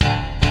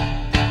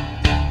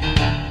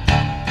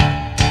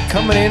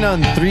Coming in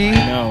on 3, 2,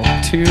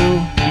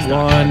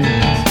 1.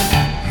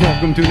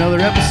 Welcome to another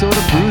episode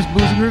of Brews,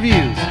 Booze, and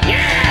Reviews.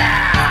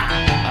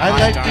 Yeah! I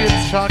like being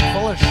chock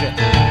full of shit.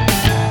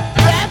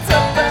 That's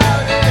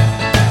about it.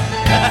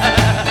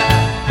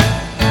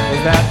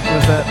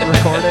 Was that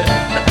recorded?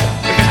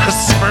 A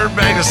smart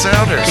bag of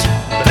sounders.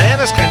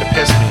 Bananas kind of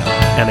pissed me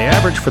off. And the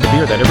average for the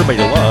beer that everybody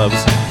loves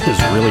is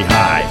really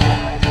high.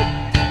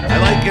 I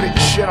like getting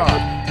shit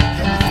on.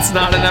 It's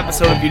not an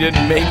episode if you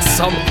didn't make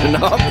something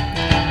up.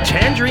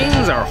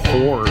 Tangerines are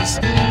whores.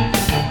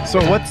 So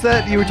what's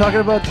that you were talking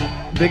about?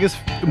 Biggest,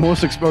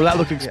 most, or that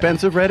looked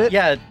expensive, Reddit?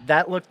 Yeah,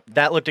 that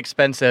looked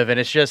expensive, and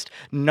it's just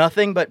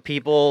nothing but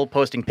people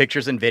posting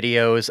pictures and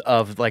videos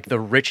of like the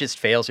richest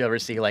fails you ever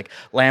see, like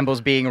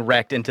Lambos being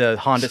wrecked into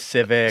Honda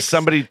Civics.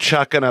 Somebody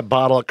chucking a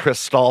bottle of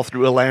Cristal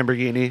through a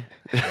Lamborghini.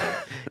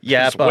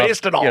 Yeah, just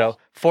waste it all. You know,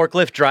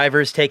 forklift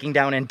drivers taking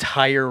down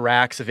entire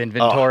racks of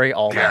inventory,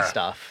 all that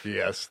stuff.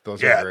 Yes,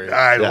 those are great.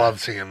 I love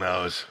seeing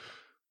those.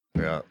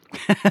 Yeah.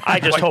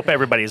 I just hope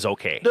everybody's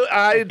okay.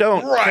 I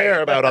don't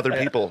care about other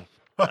people.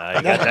 You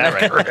got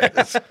that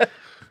right.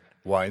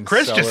 Wine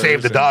Chris just cellars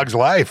saved the and- dog's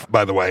life,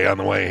 by the way, on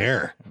the way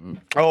here.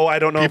 Oh, I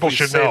don't know. People if we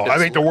should saved know. it. I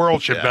think the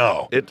world should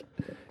know. It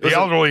The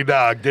elderly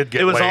dog did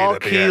get was laid all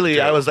at the Keely.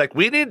 end, too. I was like,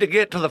 we need to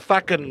get to the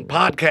fucking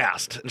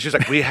podcast. And she's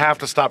like, we have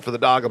to stop for the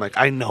dog. I'm like,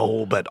 I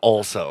know, but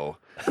also.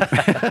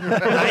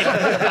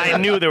 I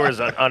knew there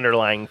was an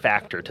underlying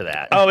factor to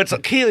that. Oh, it's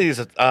Keely's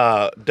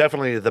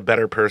definitely the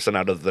better person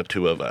out of the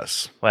two of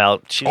us.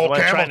 Well, she's the Old one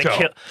trying to camel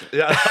kill.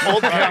 Yeah,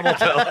 old camel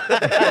toe.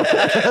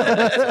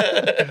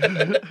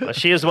 Well,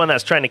 she is the one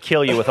that's trying to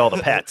kill you with all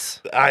the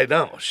pets. I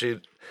know. She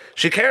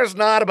cares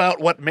not about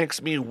what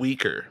makes me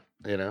weaker,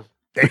 you know?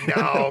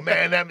 No,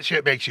 man, that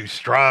shit makes you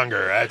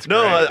stronger. That's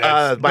No,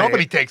 great. Nobody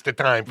my- takes the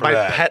time for My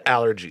that. pet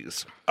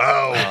allergies.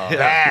 Oh,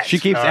 that. She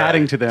keeps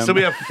adding to them. So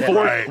we have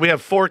four. Right. We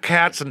have 4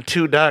 cats and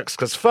 2 ducks.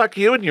 Cause fuck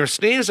you and you're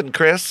sneezing,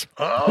 Chris.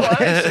 Oh,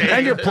 I see.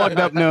 and your plugged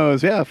up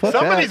nose. Yeah, fuck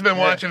Somebody's that. been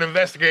watching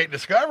Investigate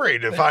Discovery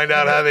to find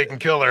out how they can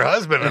kill their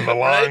husband in the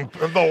long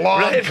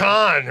Right.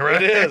 con,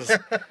 right? It is.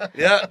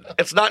 Yeah,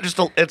 it's not just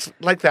it's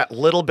like that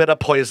little bit of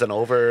poison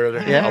over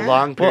a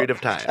long period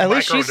of time. At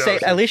least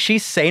Microdosing.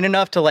 she's sane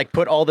enough to like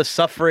put all the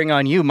suffering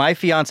on you. My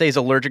fiance is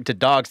allergic to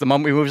dogs. The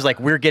moment we moved, was like,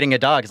 we're getting a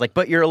dog. It's like,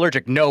 but you're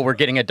allergic. No, we're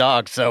getting a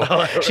dog.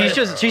 So she's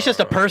just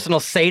a personal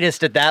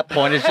sadist at that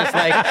point. It's just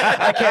like,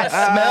 I can't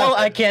smell,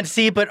 I can't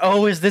see, but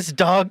oh, is this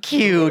dog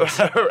cute?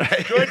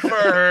 Good for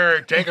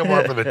her. Take him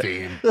one for the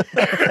team.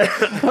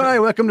 All right,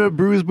 welcome to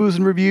Brews, Booze,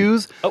 and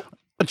Reviews,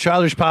 a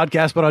childish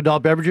podcast about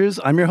adult beverages.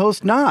 I'm your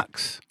host,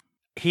 Knox.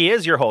 He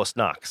is your host,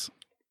 Knox.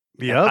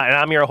 Yep. And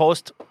I'm your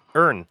host,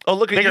 Ern. Oh,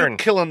 look at Big you Ern.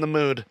 killing the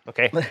mood.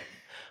 Okay.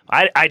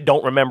 I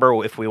don't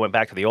remember if we went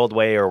back to the old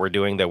way or we're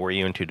doing the where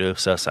you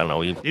introduce us. I don't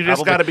know. You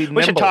just gotta be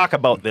We should nimble. talk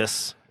about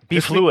this. Be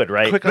fluid,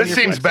 right? quick on This your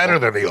seems feet. better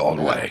than the old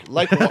way.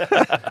 Like,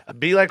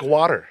 be like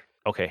water.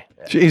 Okay.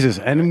 Jesus.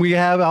 And we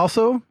have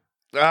also,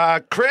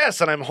 Chris,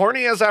 and I'm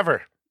horny as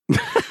ever.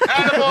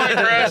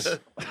 Attaboy, Chris.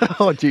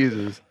 oh,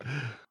 Jesus.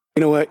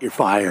 You know what? You're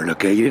fired,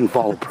 okay? You didn't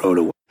follow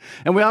protocol.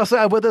 And we also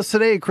have with us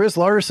today, Chris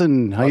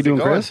Larson. How you How's it doing,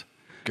 going? Chris?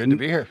 Good to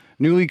be here.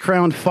 Newly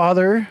crowned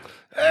father.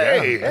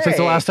 Hey. Since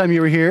the last time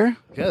you were here.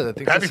 Yeah, I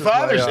think Happy this is my,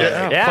 Father's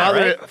Day.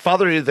 Yeah,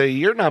 Father of the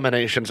Year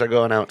nominations are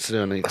going out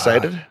soon. Are you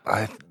excited?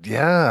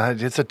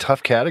 It's a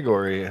tough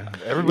category.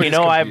 Everybody's You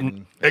know,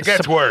 competing. It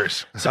gets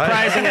worse.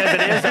 Surprising as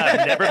it is,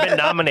 I've never been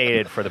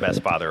nominated for the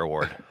Best Father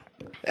Award.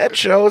 It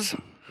shows.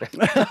 You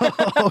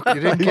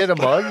didn't get a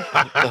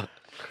mug?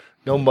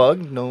 No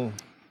mug? No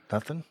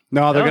nothing?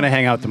 No, they're going to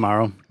hang out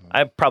tomorrow.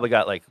 I probably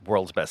got like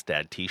World's Best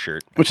Dad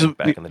T-shirt, Which is-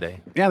 back in the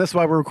day. Yeah, that's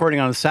why we're recording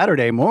on a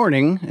Saturday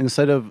morning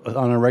instead of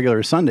on a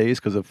regular Sundays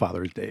because of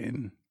Father's Day.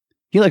 And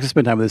he likes to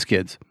spend time with his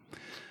kids.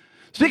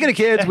 Speaking of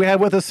kids, we have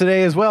with us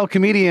today as well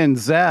comedian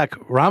Zach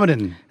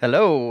Ramadan.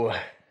 Hello.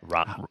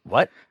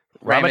 What?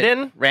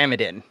 Ramadan?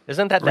 Ramadan.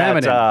 Isn't that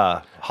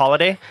Ramadan.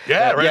 holiday?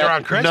 Yeah, right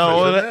around Christmas,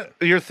 No, isn't it?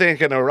 you're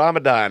thinking of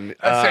Ramadan.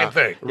 Same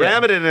thing.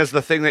 Ramadan is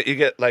the thing that you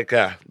get, like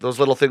those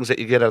little things that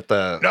you get at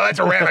the. No, that's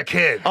a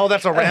ramekin. Oh,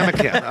 that's a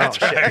ramekin. Oh,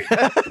 shit.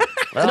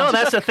 No,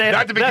 that's the thing.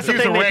 Not to be That's the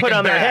confused thing with they put Rankin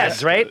on their Bass.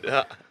 heads, right?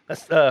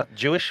 That's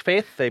Jewish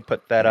faith. They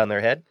put that on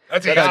their head.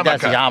 That's a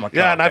That's yarmulke. yarmulke.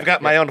 Yeah, and I've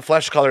got my own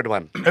flesh-colored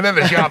one. And then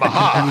there's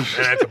Yamaha, and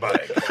that's a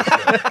bike.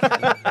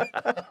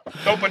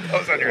 Don't put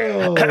those on your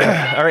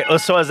head. All right.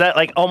 So is that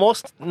like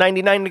almost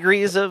 99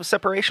 degrees of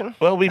separation?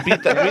 Well, we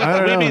beat that.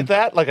 don't We know. beat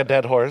that like a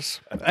dead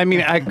horse. I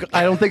mean, I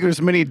don't think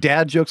there's many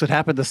dad jokes that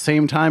happen at the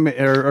same time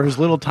or as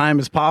little time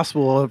as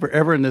possible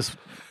ever in this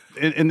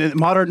in the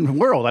modern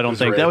world. I don't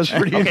think that was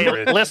pretty.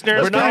 Okay,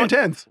 listeners, We're not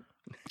intense.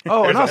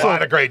 Oh, There's and also a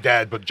lot of great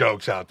dad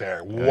jokes out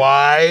there.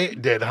 Why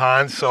did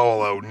Han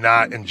Solo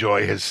not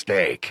enjoy his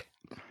steak?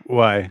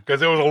 Why?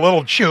 Because it was a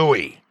little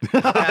chewy.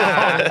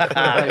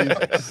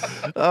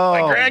 Oh,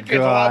 My grandkids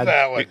love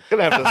that one. You're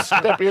gonna have to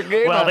step your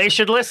game Well, up. they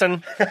should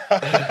listen.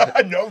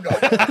 No.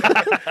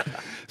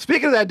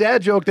 Speaking of that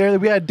dad joke there,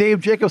 we had Dave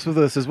Jacobs with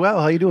us as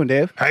well. How you doing,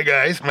 Dave? Hi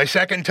guys, my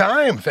second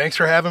time. Thanks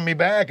for having me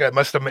back.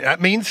 That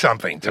means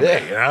something to me.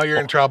 Now you're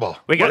in trouble.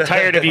 We got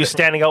tired of you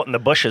standing out in the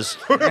bushes.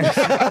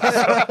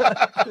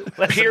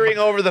 peering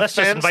over the Let's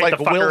just fence invite like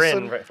the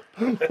fucker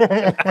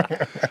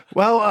Wilson. in.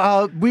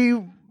 Well,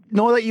 we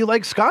know that you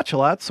like Scotch a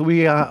lot, so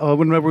we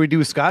whenever we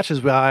do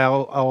Scotches,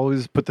 I'll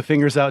always put the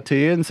fingers out to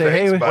you and say,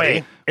 Thanks, "Hey, buddy.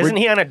 Wait, isn't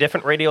he on a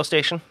different radio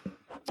station?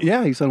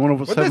 yeah, he's on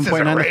But this isn't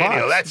 107.9 radio.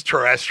 Fox." That's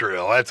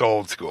terrestrial. That's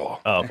old school.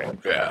 Oh, okay.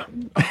 Yeah.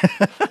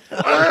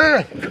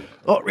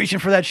 Oh, reaching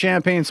for that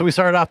champagne. So we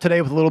started off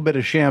today with a little bit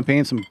of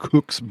champagne, some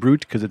Cook's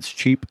Brut because it's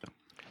cheap.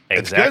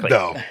 It's Exactly. good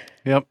though.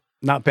 Yep,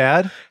 not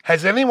bad.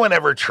 Has anyone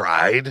ever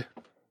tried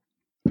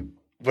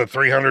the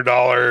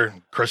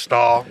 $300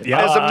 Cristal?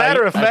 Yeah. As a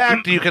matter of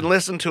fact, you can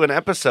listen to an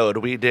episode.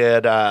 We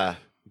did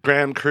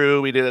Grand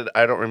Cru. We did,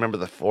 I don't remember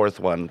the fourth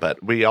one,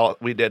 but we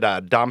did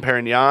Dom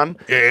Perignon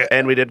Yeah.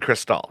 and we did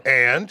Cristal.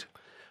 And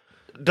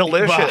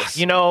Delicious.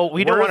 You know,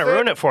 we don't Worth want to it?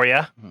 ruin it for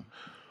you.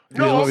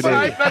 no, we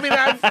but did. I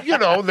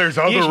mean, there's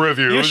other You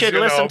reviews. should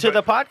listen to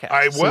the but podcast.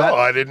 I will. that-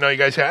 I didn't know you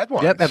guys had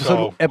one. Yep,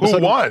 episode- Who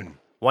won?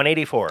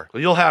 184.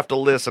 You'll have to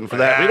listen for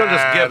that. We don't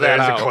just give that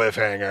there's out. a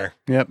cliffhanger.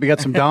 Yep, we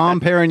got some Dom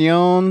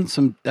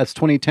Perignon, that's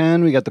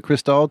 2010. We got the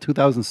Cristal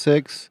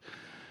 2006,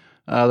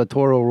 the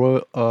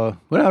Toro,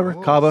 whatever,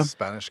 Cava.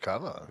 Spanish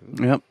Cava.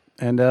 Yep,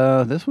 and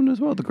this one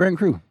as well, the Grand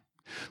Cru.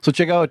 So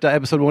check out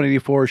episode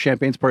 184,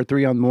 Champagne's Part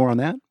 3 on more on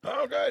that.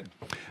 Oh, good.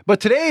 But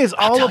today is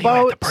all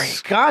about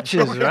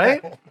scotches,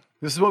 right?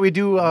 This is what we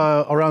do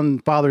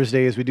around Father's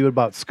Day is we do it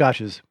about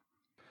scotches.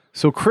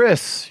 So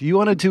Chris, you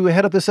wanted to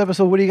head up this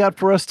episode. What do you got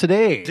for us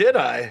today? Did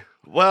I?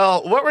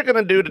 Well, what we're going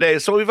to do today,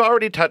 so we've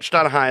already touched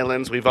on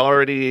Highlands. We've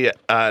already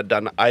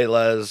done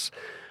Islas.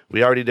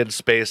 We already did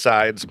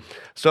Speyside.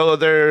 So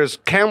there's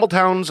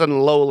Campbelltowns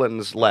and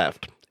Lowlands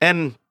left.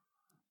 And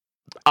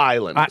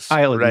Islands.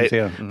 Islands, right?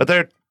 yeah.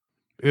 But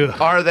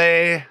are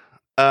they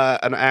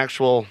an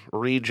actual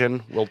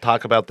region? We'll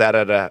talk about that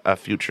at a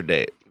future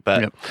date.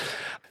 But Yep.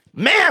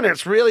 man,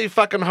 it's really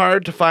fucking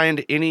hard to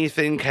find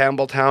anything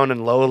Campbelltown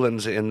and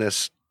Lowlands in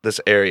this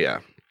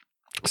area.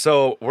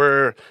 So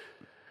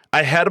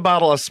I had a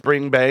bottle of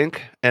Springbank,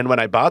 and when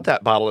I bought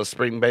that bottle of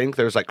Springbank,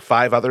 there's like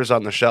 5 others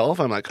on the shelf.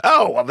 I'm like,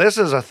 oh, well, this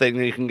is a thing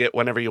that you can get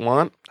whenever you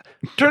want.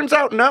 Turns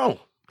out, no.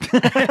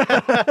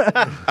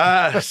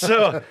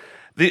 So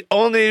the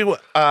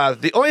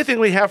only thing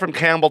we have from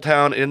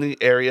Campbelltown in the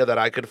area that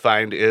I could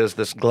find is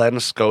this Glen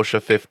Scotia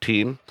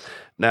 15.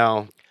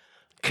 Now,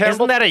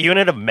 Isn't that a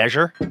unit of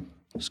measure?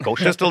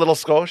 Scotia? just a little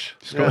Scotia?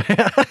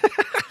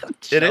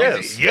 It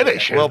is.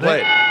 Yiddish. Well isn't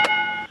it?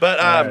 played.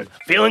 But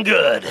Feeling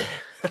good.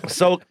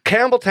 so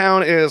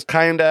Campbelltown is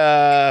kind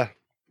of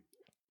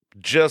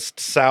just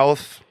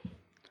south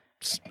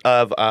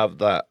of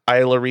the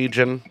Isla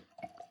region,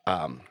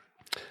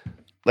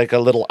 like a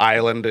little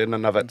island in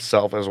and of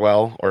itself as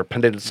well, or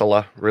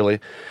peninsula, really.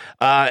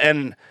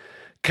 And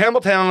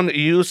Campbelltown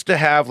used to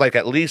have like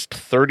at least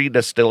 30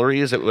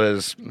 distilleries. It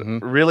was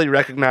really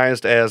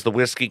recognized as the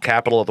whiskey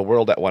capital of the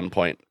world at one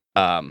point.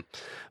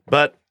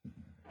 But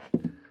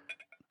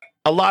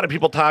a lot of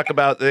people talk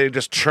about they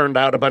just churned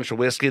out a bunch of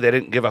whiskey. They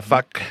didn't give a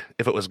fuck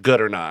if it was good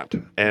or not.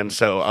 And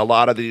so a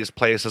lot of these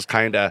places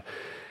kind of,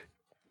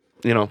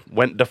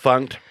 went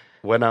defunct,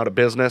 went out of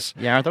business.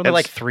 Yeah, aren't there And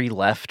like 3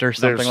 left or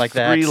something There's like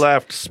that? 3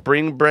 left: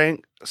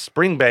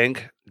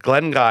 Springbank,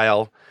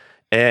 Glengyle,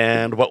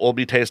 and what we'll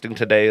be tasting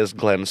today is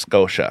Glen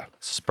Scotia.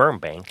 Sperm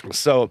bank.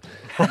 So,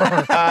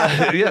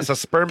 yes, a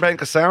sperm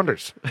bank of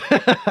sounders.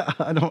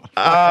 I don't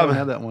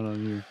have that one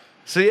on you.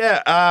 So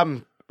yeah,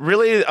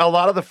 really, a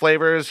lot of the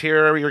flavors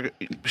here you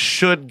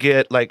should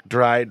get like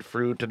dried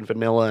fruit and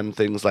vanilla and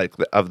things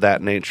of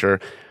that nature.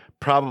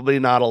 Probably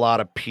not a lot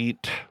of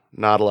peat,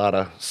 not a lot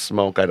of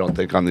smoke, I don't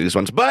think, on these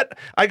ones. But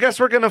I guess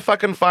we're gonna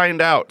fucking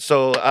find out.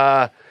 So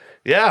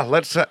yeah,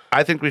 let's.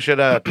 I think we should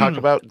talk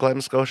about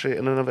Glen Scotia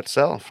in and of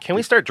itself. Can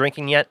we start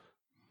drinking yet?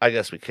 I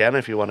guess we can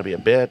if you want to be a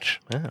bitch.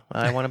 Yeah,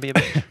 I want to be a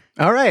bitch.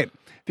 All right.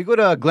 If you go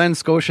to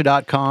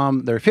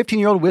glenscotia.com, their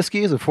 15-year-old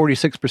whiskey is a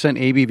 46%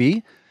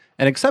 ABV,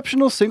 an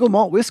exceptional single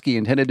malt whiskey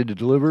intended to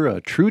deliver a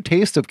true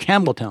taste of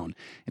Campbelltown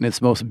in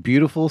its most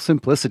beautiful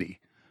simplicity.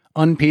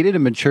 Unpeated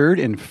and matured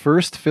in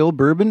first fill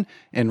bourbon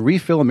and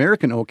refill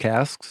American oak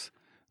casks,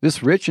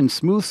 this rich and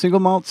smooth single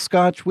malt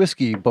Scotch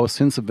whiskey boasts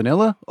hints of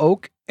vanilla,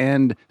 oak,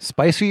 and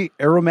spicy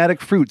aromatic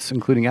fruits,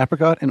 including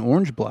apricot and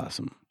orange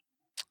blossom.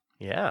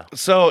 Yeah.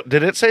 So,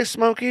 did it say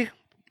smoky?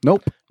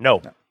 Nope.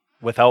 No.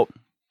 Without.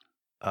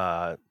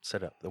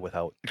 Set up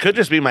without. It could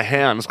just be my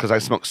hands because I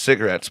smoke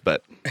cigarettes,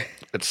 but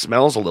it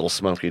smells a little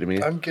smoky to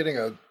me. I'm getting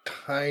a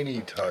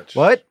tiny touch.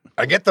 What?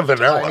 I get the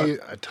vanilla.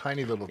 A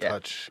tiny little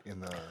touch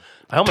in the.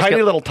 I almost Tiny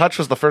get, Little Touch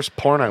was the first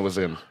porn I was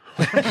in.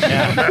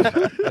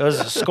 It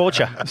was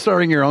Scotia.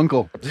 Starring your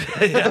uncle.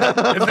 His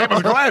name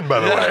was Glenn, by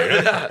the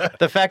way.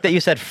 The fact that you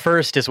said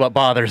first is what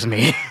bothers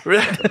me.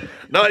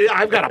 No, yeah,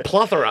 I've got a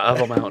plethora of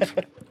them out.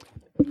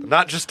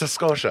 Not just a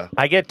Scotia.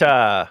 I get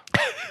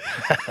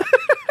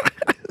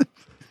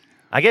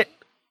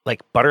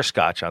like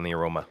butterscotch on the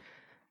aroma.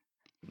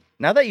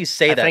 Now that you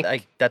say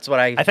that, that's what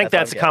I. I think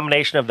that's a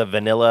combination of the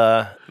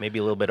vanilla, maybe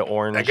a little bit of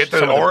orange. I get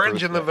the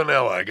orange and the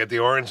vanilla. I get the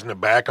orange in the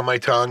back of my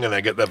tongue, and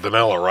I get the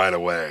vanilla right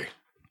away.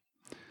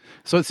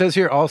 So it says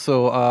here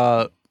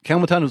also,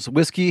 Campbelltown's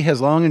whiskey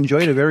has long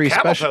enjoyed a very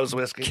special Campbelltown's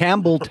whiskey.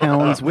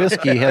 Campbelltown's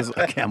whiskey has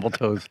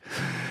Campbelltown's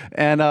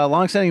and a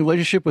long-standing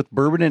relationship with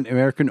bourbon and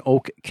American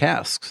oak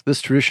casks.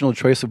 This traditional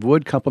choice of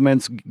wood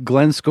complements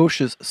Glen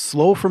Scotia's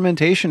slow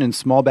fermentation and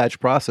small batch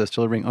process,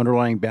 delivering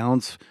underlying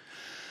balanced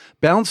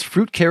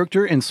fruit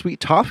character and sweet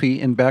toffee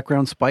and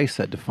background spice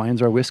that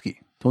defines our whiskey.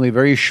 It's only a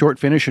very short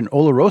finish in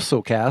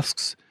Oloroso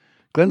casks.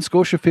 Glen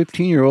Scotia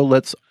 15-year-old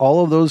lets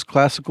all of those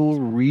classical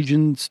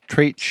regions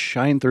traits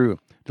shine through,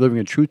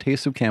 delivering a true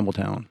taste of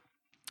Campbelltown.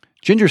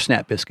 Ginger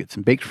snap biscuits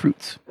and baked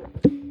fruits.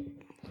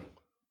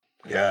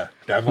 Yeah,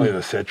 definitely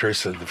the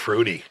citrus and the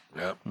fruity.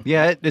 Yep.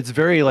 Yeah, it's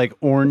very like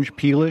orange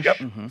peelish.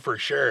 Yep, for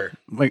sure.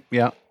 Like,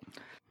 yeah.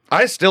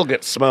 I still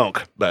get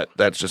smoke, but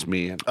that's just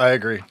me. I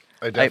agree.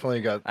 I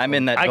definitely got. I'm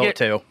in that boat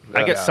too.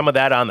 I get some of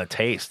that on the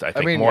taste. I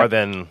think more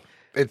than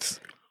It's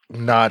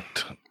not.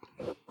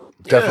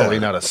 Definitely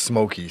not a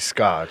smoky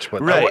Scotch,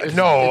 but Right.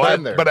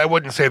 But I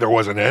wouldn't say there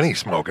wasn't any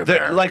smoke in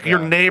there. Like your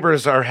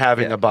neighbors are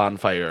having a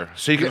bonfire,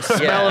 so you can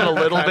smell it a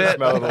little bit,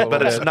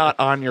 but it's not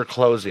on your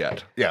clothes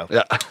yet. Yeah.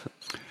 Yeah.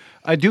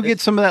 I do get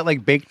some of that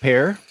like baked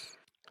pear.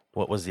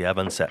 what was the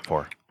oven set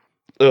for?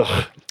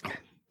 Ugh.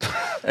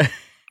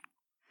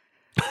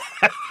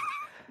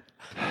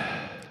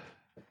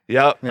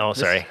 Yep. Oh,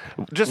 sorry.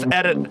 Just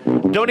edit.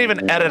 Don't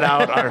even edit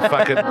out our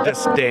fucking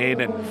disdain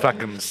and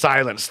fucking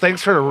silence.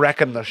 Thanks for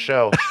wrecking the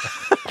show.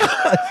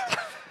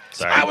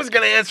 Sorry. I was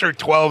going to answer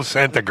 12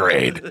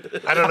 centigrade.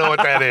 I don't know what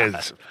that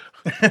is.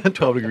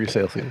 12 degrees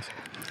Celsius.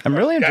 I'm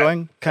really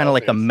enjoying kind of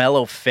like the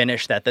mellow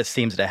finish that this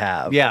seems to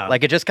have. Yeah.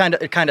 Like it just kind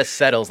of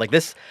settles. Like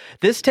this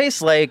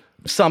tastes like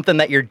something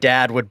that your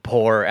dad would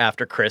pour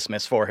after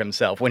Christmas for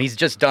himself when he's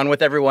just done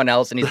with everyone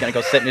else and he's going to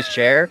go sit in his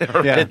chair.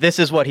 Yeah. This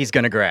is what he's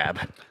going to grab.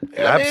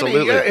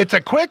 Absolutely. It's a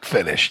quick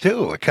finish,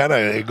 too.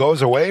 It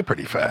goes away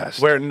pretty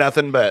fast. Wearing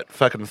nothing but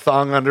fucking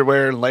thong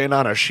underwear and laying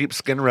on a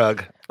sheepskin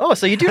rug. Oh,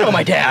 so you do know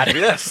my dad.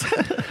 Yes.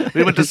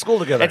 We went to school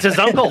together. It's his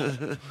uncle.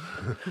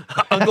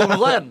 Uncle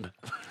Glenn.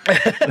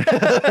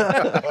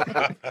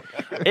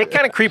 It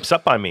kind of creeps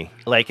up on me.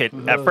 Like at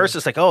first,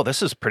 it's like, oh,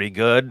 this is pretty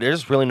good.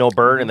 There's really no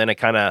burn, and then it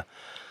kind of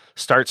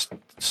starts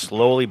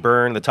slowly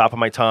burn the top of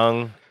my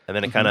tongue, and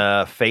then it kind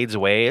of fades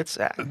away. It's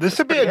This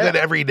would be a good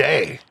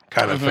everyday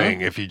kind of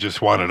thing if you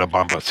just wanted a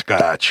bump of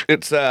scotch.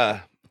 It's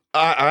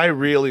I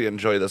really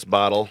enjoy this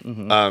bottle.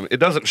 It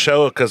doesn't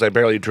show because I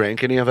barely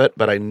drank any of it,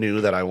 but I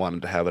knew that I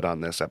wanted to have it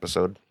on this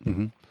episode.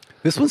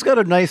 This one's got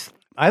a nice,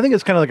 I think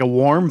it's kind of like a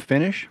warm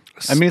finish.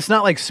 I mean, it's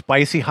not like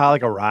spicy hot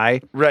like a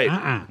rye,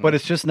 Right. but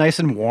it's just nice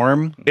and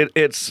warm.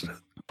 It's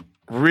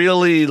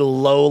really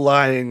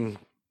low-lying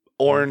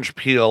orange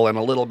peel and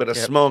a little bit of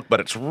smoke, but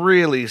it's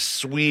really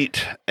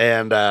sweet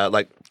and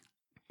like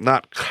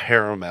not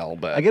caramel,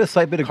 but I get a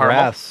slight bit of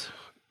Caramel? grass.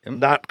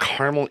 not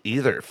caramel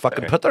either.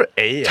 Fucking put their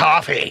A in.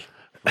 Toffee.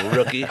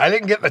 Rookie. I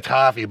didn't get the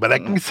toffee, but I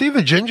can see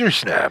the ginger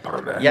snap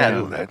on that.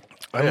 Yeah.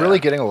 I'm really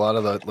getting a lot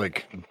of the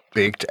like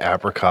baked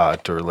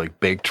apricot or like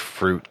baked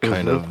fruit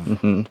kind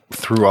of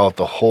throughout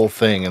the whole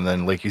thing, and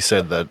then like you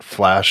said, that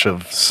flash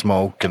of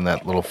smoke and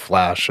that little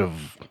flash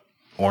of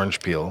orange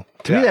peel.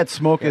 To me, that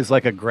smoke is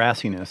like a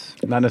grassiness,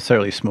 not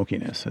necessarily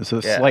smokiness. It's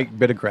a slight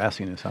bit of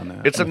grassiness on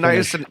that. It's a on the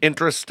nice finish. and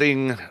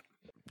interesting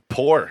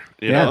pour.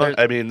 You Yeah, know,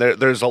 I mean,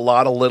 there's a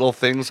lot of little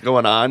things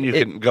going on. You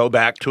can go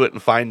back to it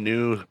and find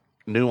new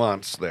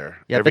nuance there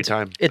every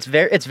time. It's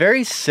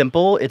very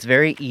simple. It's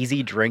very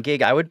easy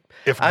drinking. I would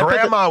If put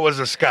grandma was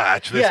a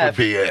scotch, this would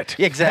be it.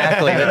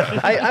 Exactly.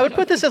 I would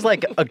put this as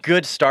like a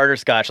good starter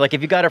scotch. Like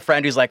if you got a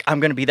friend who's like, I'm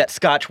going to be that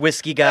Scotch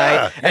whiskey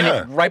guy,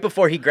 right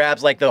before he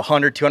grabs like the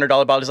 $100, $200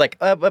 bottle, he's like,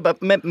 but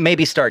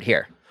maybe start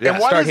here. And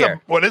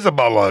what is a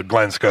bottle of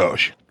Glen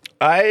Scotia?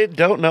 I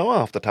don't know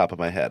off the top of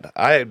my head.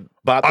 I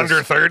bought this,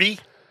 Under 30?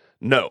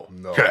 No.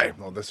 Okay.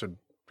 No, this would,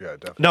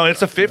 definitely. No,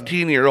 it's a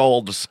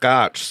 15-year-old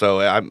Scotch, so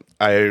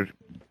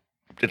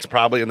it's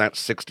probably in that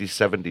 60,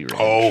 70 range.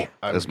 Oh,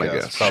 that's my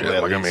guess. Probably Shit,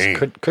 at look at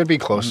least. me. Could be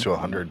close to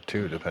 100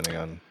 too, depending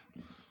on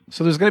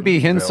So there's going to be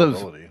hints of,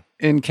 availability.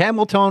 in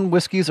Campbelltown,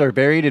 whiskeys are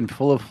varied and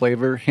full of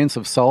flavor, hints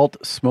of salt,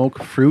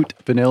 smoke, fruit,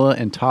 vanilla,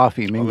 and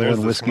toffee mingled there's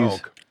in the whiskeys.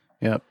 smoke.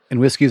 Yep, and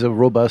whiskeys of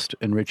robust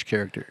and rich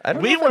character. I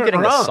don't We know if I'm weren't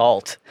getting the wrong.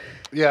 salt.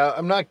 Yeah,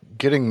 I'm not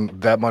getting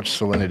that much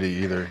salinity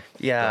either.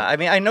 Yeah, I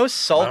mean, I know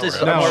salt is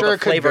really. I'm more sure of a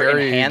it could flavor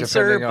vary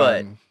enhancer, depending but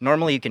on-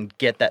 normally you can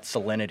get that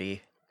salinity.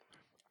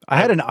 I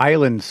had an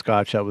island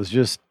Scotch that was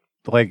just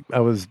like I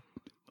was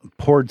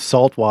poured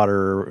salt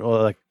water,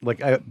 or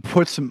like I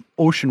put some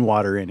ocean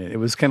water in it. It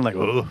was kind of like,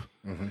 ugh.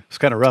 It's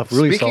kind of rough,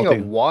 really Speaking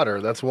salty. of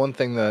water, that's one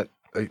thing that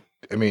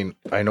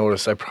I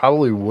noticed I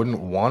probably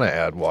wouldn't want to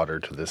add water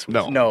to this.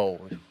 No.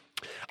 No.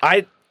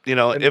 You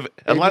know,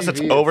 unless it's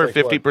ABV, over it's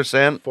like what,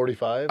 50%,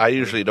 45. I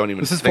usually don't even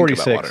This is think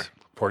about 46. water.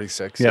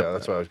 46. Yep. Yeah,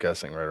 that's what I was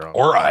guessing. Right around.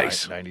 Or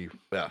ice. 90.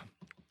 Yeah.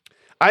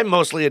 I'm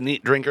mostly a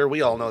neat drinker.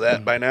 We all know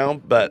that by now,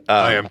 but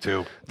I am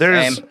too.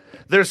 There's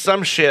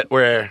some shit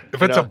where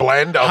If it's a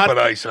blend, I'll put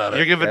ice on it.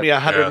 You're giving me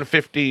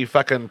 150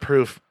 fucking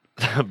proof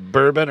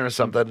bourbon or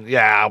something.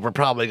 Yeah, we're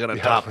probably gonna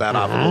top that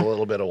off with a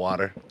little bit of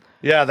water.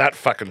 Yeah, that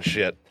fucking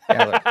shit. We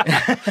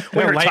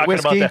were light talking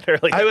whiskey? about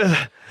that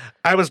earlier.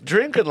 I was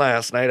drinking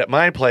last night at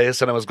my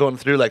place, and I was going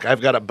through, like,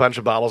 I've got a bunch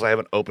of bottles I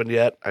haven't opened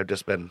yet. I've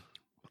just been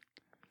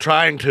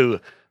trying to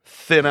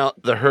thin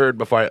out the herd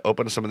before I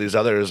open some of these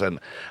others, and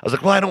I was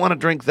like, well, I don't want to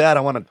drink that.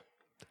 I want to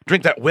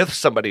drink that with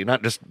somebody,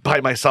 not just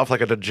by myself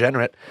like a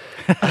degenerate.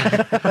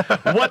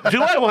 What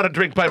do I want to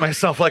drink by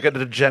myself like a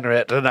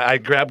degenerate? And I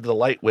grabbed the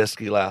light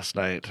whiskey last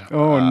night.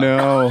 Oh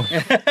no.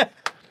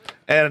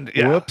 And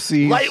yeah,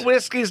 Whoopsies. light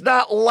whiskey's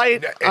not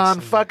light on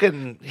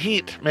fucking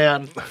heat,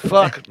 man.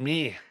 Fuck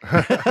me.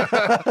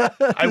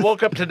 I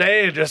woke up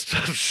today and just,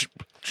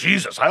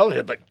 Jesus, I only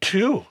had like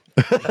 2.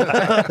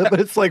 But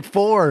it's like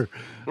 4.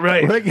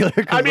 Right. Regular.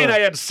 I mean, I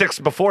had 6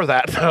 before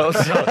that, though.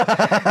 So.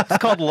 It's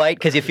called light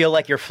because you feel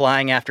like you're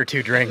flying after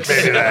 2 drinks.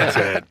 Maybe that's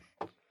it.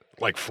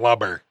 Like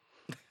flubber.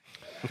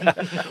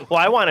 Well,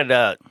 I wanted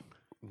to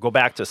go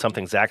back to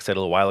something Zach said a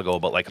little while ago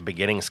about like a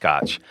beginning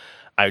scotch.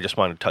 I just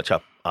wanted to touch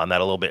up on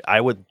that a little bit.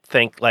 I would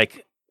think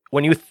like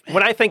when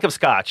I think of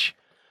scotch,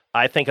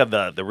 I think of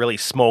the really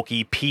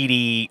smoky,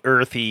 peaty,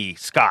 earthy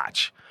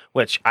scotch,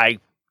 which I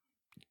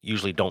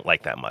usually don't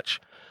like that much.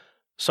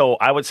 So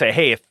I would say,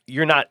 hey, if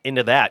you're not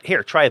into that,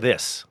 here, try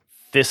this.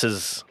 This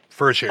is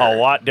For sure. a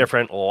lot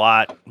different, a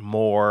lot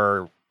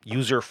more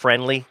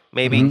user-friendly,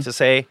 maybe to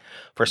say,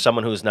 for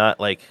someone who's not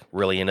like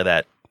really into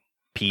that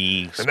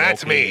pea. And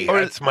that's me. smoky-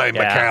 That's my Yeah.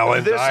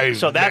 Macallan.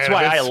 So that's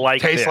why I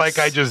like Tastes this. like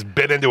I just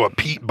bit into a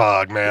peat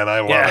bog, man. I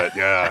love Yeah. it.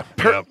 Yeah.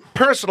 Yep.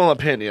 Personal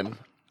opinion,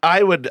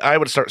 I would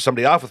start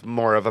somebody off with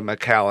more of a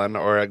Macallan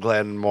or a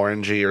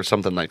Glenmorangie or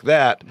something like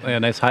that, Yeah,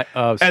 nice high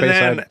and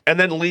space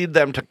then lead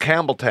them to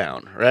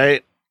Campbelltown,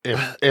 right?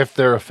 If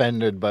they're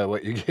offended by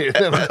what you gave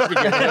them at the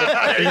beginning,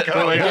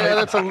 they're like, yeah,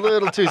 that's a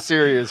little too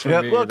serious for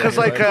me. Well, 'cause,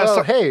 They're like,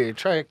 so- hey,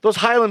 try. Those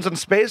Highlands and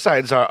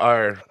Speysides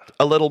are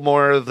a little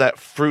more of that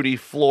fruity,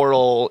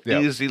 floral, Yeah.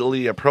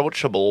 easily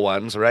approachable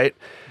ones, right?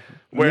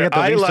 You get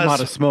the least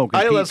amount of smoke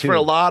and Isla's peat, for a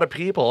too. lot of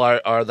people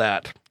are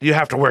that you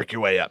have to work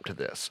your way up to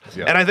this.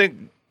 Yeah. And I think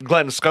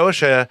Glen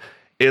Scotia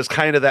is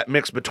kind of that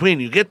mix between.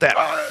 You get that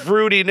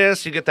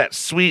fruitiness, you get that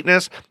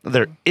sweetness.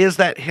 There is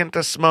that hint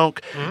of smoke.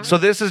 So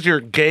this is your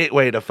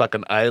gateway to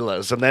fucking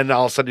Isla's. And then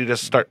all of a sudden you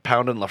just start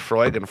pounding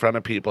Lafroig in front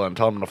of people and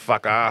tell them to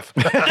fuck off.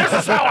 This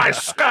is how I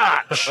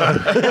scotch.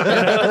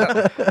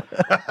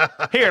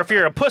 Here, if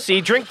you're a pussy,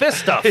 drink this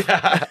stuff.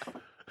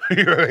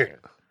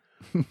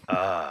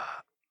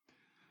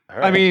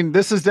 I mean,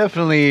 this is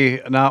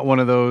definitely not one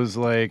of those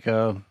like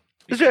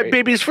Is that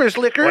baby's first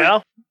liquor?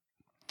 Well,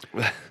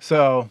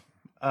 so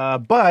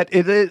but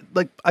it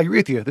like I agree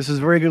with you. This is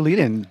a very good lead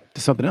in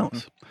to something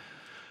else.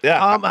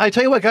 Yeah. I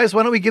tell you what, guys,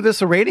 why don't we give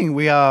this a rating?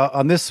 We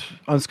on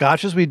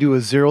scotches we do a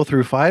 0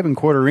 through 5 in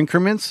quarter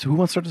increments. Who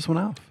wants to start this one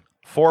off?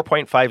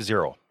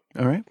 4.50.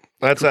 All right.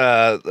 That's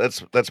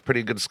a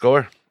pretty good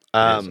score.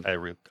 I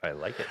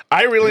like it.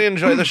 I really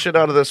enjoy the shit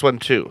out of this one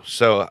too.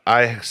 So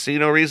I see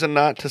no reason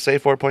not to say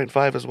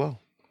 4.5 as well.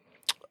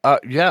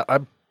 Yeah,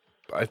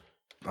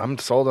 I'm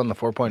sold on the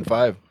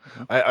 4.5.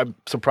 I'm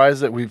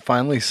surprised that we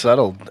finally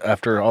settled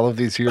after all of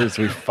these years.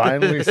 We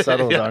finally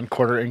settled on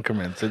quarter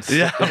increments. It's right.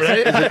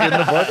 Is it in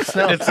the books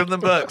now? It's in the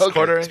books. Okay.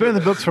 Quarter. It's been in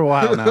the books for a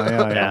while now.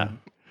 Yeah. Yeah.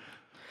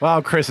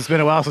 Wow, Chris, it's been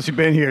a while since you've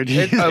been here.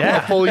 Jeez.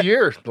 A full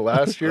year. The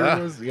last year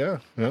was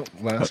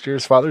last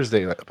year's Father's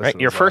Day episode. Right,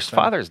 your was first last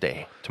time. Father's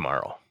Day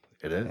tomorrow.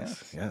 It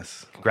is.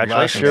 Yes.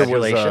 Congratulations. Last year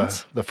was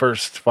Congratulations. the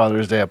first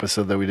Father's Day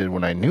episode that we did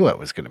when I knew I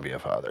was going to be a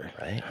father.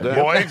 Right.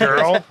 Boy,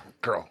 girl.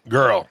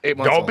 Girl. 8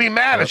 months Don't old. be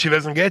mad if she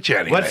doesn't get you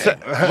anything. What's your,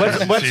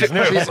 She's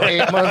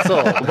 8 months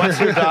old.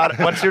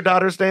 what's your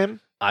daughter's name?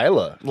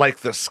 Isla. Like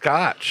the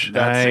Scotch.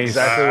 That's Nice.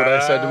 exactly what I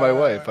said to my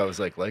wife. I was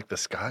like the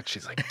Scotch?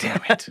 She's like, damn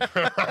it.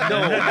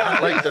 No,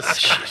 not like the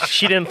Scotch.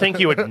 She didn't think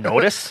you would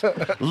notice.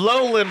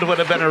 Lowland would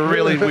have been a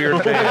really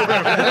weird name.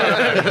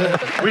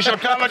 We shall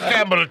call it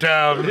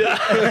Campbelltown.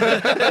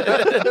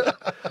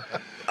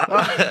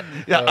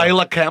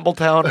 Isla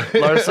Campbelltown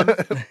Larson,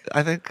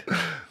 I think.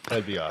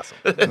 That'd be awesome.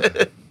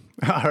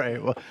 All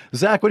right. Well,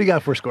 Zach, what do you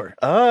got for a score?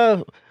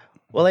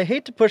 Well, I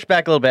hate to push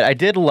back a little bit. I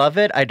did love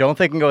it. I don't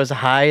think it can go as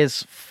high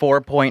as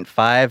 4.5.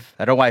 I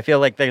don't know why. I feel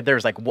like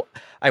there's like,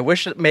 I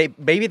wish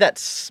maybe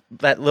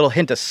that little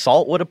hint of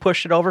salt would have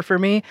pushed it over for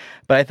me.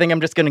 But I think I'm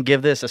just going to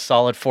give this a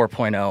solid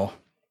 4.0. All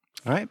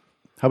right.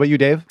 How about you,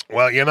 Dave?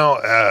 Well,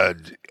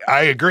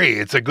 I agree.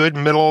 It's a good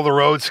middle of the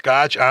road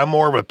scotch. I'm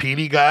more of a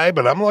peaty guy,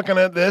 but I'm looking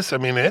at this. I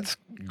mean, it's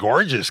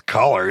gorgeous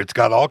color. It's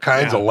got all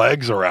kinds of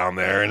legs around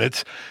there,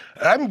 and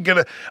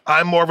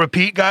I'm more of a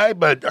peat guy,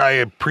 but I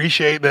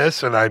appreciate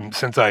this, and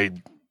since I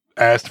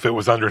asked if it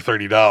was under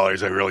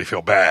 $30. I really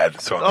feel bad.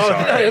 So I'm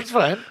sorry. Yeah, it's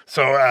fine.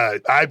 So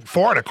I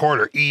 4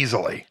 1/4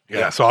 easily.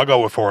 Yeah, so I'll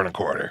go with 4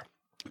 1/4.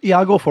 Yeah,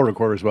 I'll go 4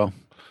 1/4 as well.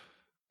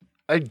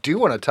 I do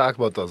want to talk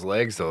about those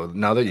legs, though.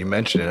 Now that you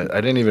mention it, I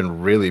didn't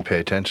even really pay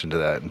attention to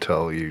that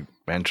until you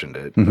mentioned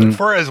it.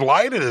 For as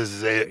light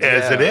as it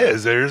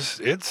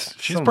is,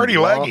 she's Some pretty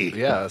long- leggy.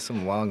 Yeah,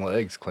 some long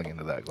legs clinging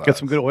to that glass. Got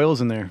some good oils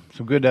in there.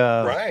 Some good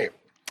Right.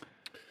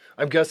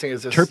 I'm guessing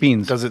is this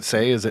terpenes. Does it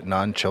say is it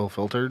non-chill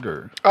filtered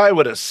or? I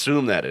would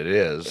assume that it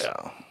is.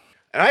 Yeah.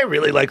 And I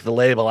really like the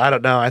label. I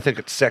don't know. I think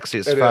it's sexy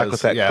as It fuck is.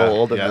 with that Yeah.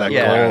 gold and Yeah, that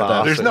that gold. gold,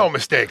 off There's it. no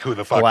mistake who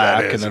the fuck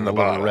Black that is and then in the the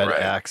little bottle, red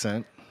right?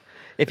 accent.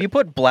 If you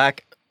put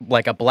black,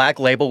 like a black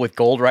label with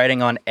gold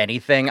writing on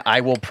anything,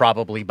 I will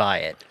probably buy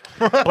it.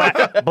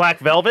 Black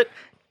velvet.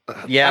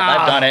 Yeah,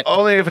 I've done it.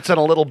 Only if it's in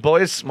a little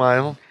boy's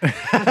smile.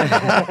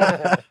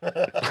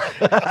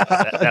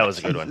 That was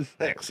a good one.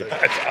 Thanks.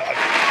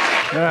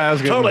 that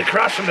was a good. Totally one.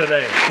 crushing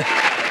today.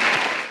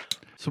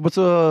 So what's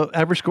the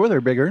average score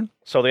there, Big Ern?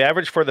 So the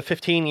average for the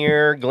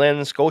 15-year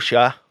Glen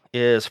Scotia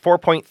is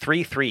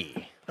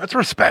 4.33 That's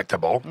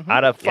respectable.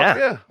 out of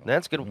yeah.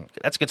 That's good.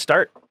 That's a good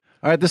start.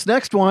 All right, this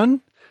next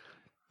one.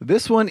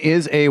 This one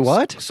is a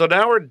what? So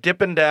now we're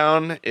dipping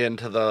down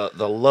into the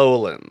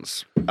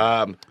lowlands.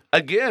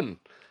 Again,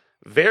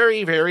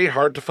 very, very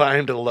hard to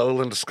find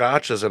lowland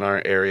scotches in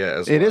our area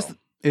as It well. is.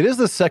 It is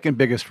the second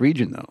biggest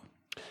region, though.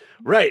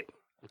 Right.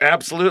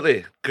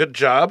 Absolutely. Good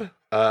job.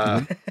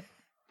 Well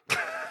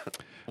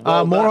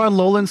More done. on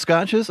lowland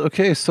scotches.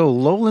 Okay, so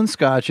lowland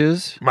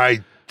scotches.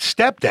 My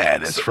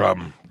stepdad is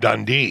from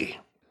Dundee.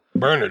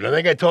 Bernard, I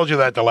think I told you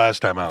that the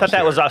last time I I was thought that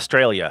here. was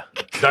Australia.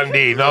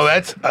 Dundee. No,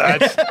 that's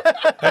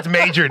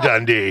Major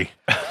Dundee.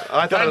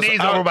 I thought Dundee's it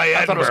was, over by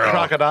I thought it was Edinburgh.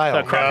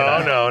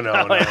 crocodile.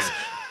 No.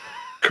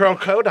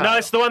 Crocodile. No,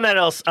 it's the one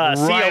that'll see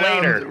you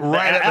later.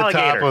 Right at the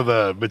top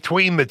of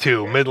between the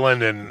two,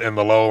 Midland and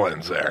the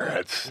lowlands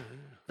there.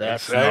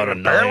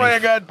 Apparently I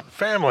got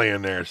family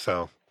in there,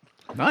 so.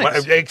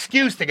 Nice.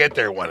 Excuse to get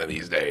there one of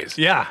these days.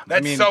 Yeah,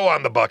 That's so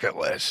on the bucket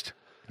list.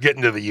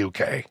 Getting to the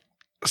UK.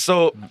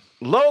 So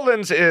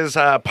Lowlands is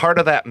part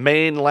of that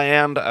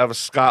mainland of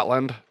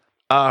Scotland,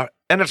 and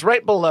it's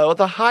right below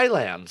the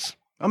Highlands.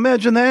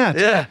 Imagine that.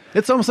 Yeah.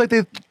 It's almost like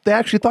they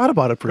actually thought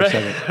about it for a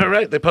second.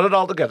 Right, they put it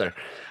all together.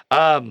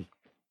 You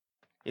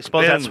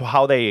suppose that's And-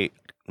 how they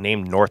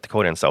named North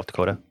Dakota and South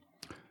Dakota?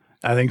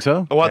 I think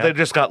so. Well, they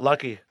just got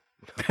lucky.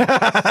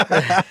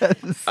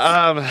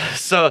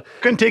 So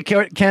Couldn't take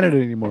Canada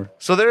anymore.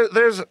 So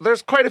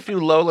there's quite a few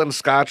lowland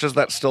scotches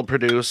that still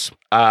produce.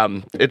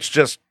 It's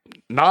just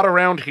not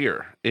around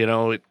here. You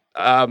know,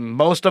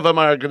 most of them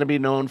are going to be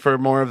known for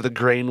more of the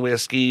grain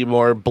whiskey,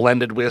 more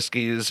blended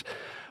whiskeys,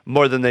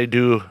 more than they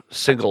do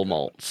single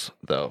malts,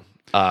 though.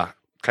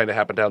 Kind of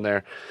happen down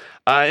there.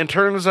 In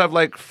terms of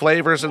like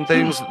flavors and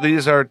things,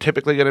 these are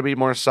typically going to be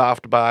more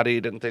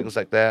soft-bodied and things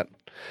like that.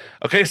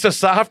 Okay, so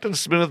soft and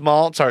smooth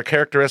malts are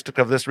characteristic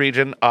of this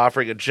region,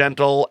 offering a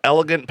gentle,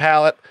 elegant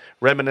palate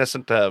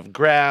reminiscent of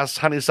grass,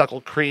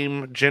 honeysuckle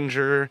cream,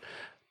 ginger,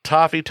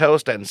 toffee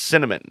toast, and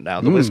cinnamon. Now,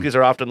 the whiskeys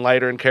are often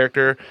lighter in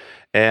character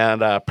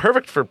and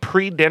perfect for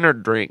pre-dinner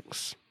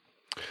drinks.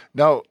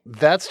 No,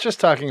 that's just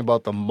talking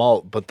about the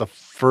malt. But the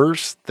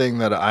first thing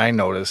that I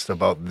noticed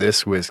about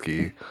this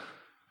whiskey,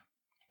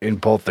 in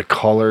both the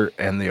color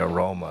and the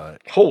aroma,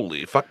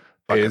 Holy fuck.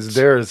 is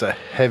there is a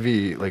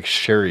heavy like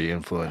sherry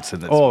influence in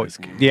this Oh,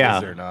 whiskey. yeah.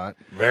 Is there not?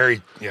 Very,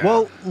 yeah.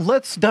 Well,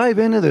 let's dive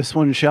into this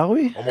one, shall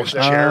we? almost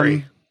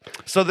cherry.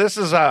 So this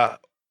is,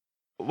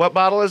 what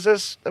bottle is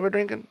this that we're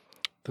drinking?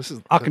 This is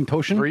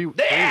Auchentoshan? three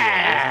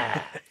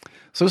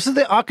So this is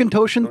the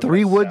Auchentoshan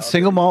 3-Wood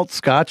Single Malt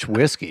Scotch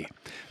Whiskey.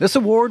 This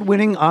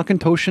award-winning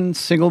Auchentoshan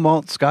Single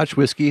Malt Scotch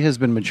Whiskey has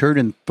been matured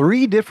in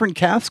 3 different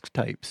cask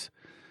types,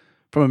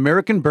 from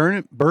American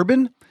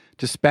bourbon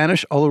to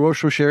Spanish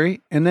Oloroso sherry,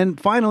 and then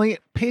finally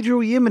Pedro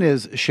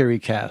Jimenez sherry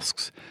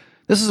casks.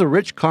 This is a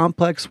rich,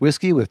 complex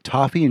whiskey with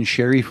toffee and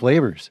sherry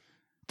flavors.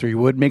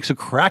 3-Wood makes a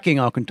cracking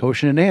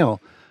Auchentoshan and ale,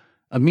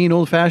 a mean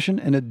old-fashioned,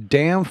 and a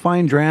damn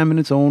fine dram in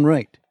its own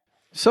right.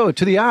 So,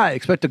 to the eye,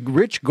 expect a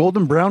rich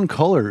golden brown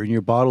color in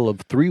your bottle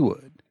of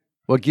 3-Wood.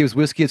 What gives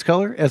whiskey its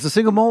color? As a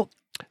single malt,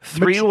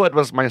 3-Wood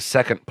was my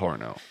second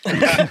porno.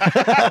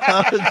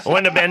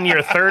 Wouldn't have been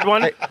your third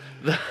one?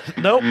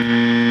 Nope.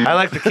 I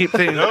like to keep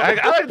things. I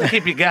like to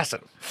keep you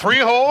guessing. 3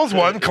 holes,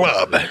 1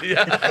 club.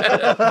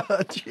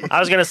 I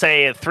was going to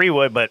say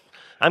 3-wood, but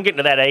I'm getting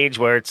to that age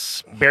where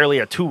it's barely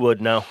a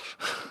 2-wood now.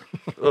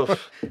 Ooh,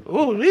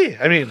 wee.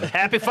 I mean,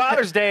 Happy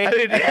Father's Day. What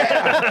do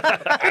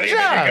you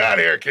got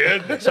here,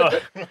 kid? So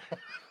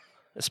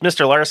it's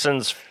Mr.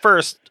 Larson's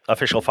first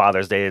official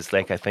Father's Day. It's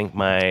like, I think,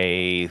 my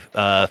I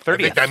 30th.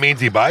 think that means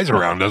he buys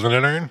around, doesn't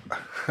it, Aaron?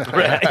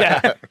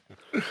 yeah.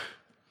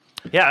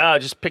 Yeah,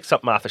 just pick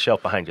something off the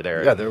shelf behind you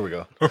there. Yeah, there we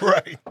go.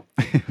 Right.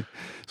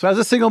 So as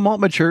a single malt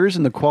matures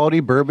in the quality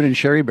bourbon and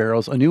sherry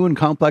barrels, a new and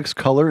complex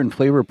color and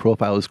flavor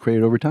profile is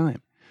created over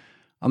time.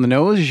 On the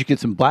nose, you should get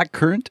some black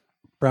currant,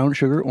 brown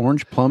sugar,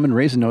 orange, plum, and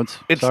raisin notes.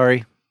 It's-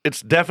 Sorry.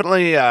 it's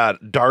definitely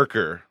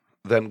darker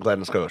than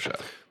Glen Scotia.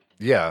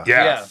 Yeah.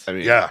 Yes. I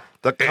mean, Yeah.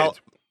 the color.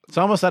 It's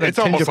almost that a It's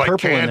tinge almost of like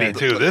purple in candy it.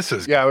 too. This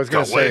is Yeah, I was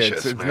going to say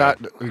delicious, it's man.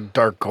 not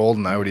dark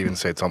golden. I would even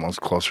say it's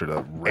almost closer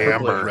to red,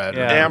 Amber. red,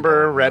 Yeah.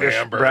 Amber, reddish,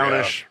 Amber,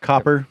 brownish,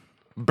 Copper.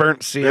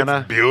 burnt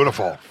sienna. It's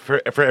beautiful.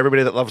 For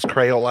everybody that loves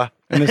Crayola.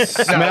 And the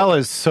smell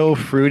is so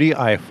fruity.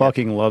 I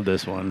fucking love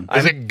this one.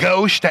 Is it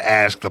gauche to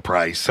ask the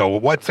price? So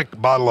what's a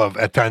bottle of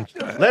attention?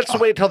 Let's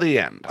wait till the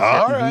end.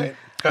 All right.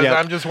 Because Yeah.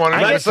 I'm just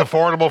wondering if Let's- it's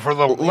affordable for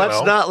the.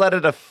 Let's not let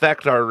it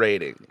affect our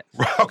rating.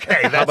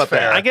 Okay, that's about fair.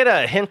 that? I get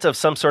a hint of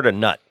some sort of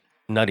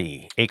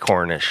nutty,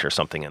 acornish or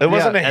something in It there.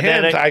 wasn't a And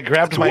then hint. it- I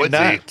grabbed It's my woodsy.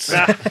 nuts.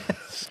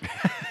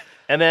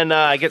 And then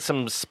I get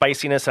some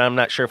spiciness, and I'm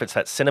not sure if it's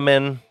that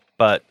cinnamon,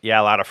 but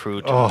yeah, a lot of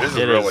fruit. This is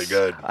It really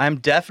good. I'm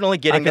definitely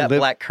getting can that live-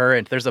 black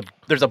currant. There's a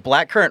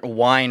blackcurrant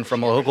wine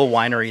from a local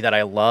winery that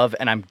I love,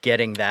 and I'm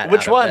getting that.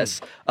 Which out of one?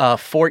 this.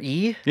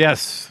 4E.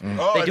 Yes.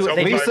 Oh, They do it's it- they owned do-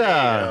 by me,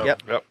 Lisa.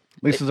 Yep. Yep.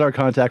 Lisa's our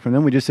contact from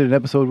them. We just did an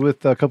episode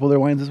with a couple of their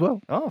wines as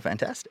well. Oh,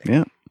 fantastic.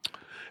 Yeah.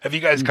 Have you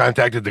guys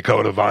contacted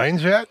Dakota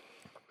Vines yet?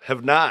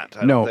 Have not.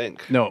 I No, don't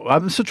think. no.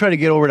 I'm still trying to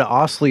get over to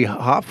Osley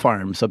Hop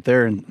Farms up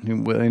there, and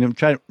I'm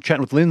chatting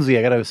with Lindsay.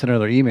 I got to send her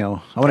their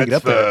email. I want to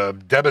get That's up there. the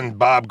Deb and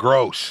Bob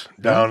Gross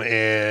down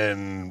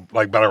in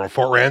like about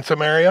Fort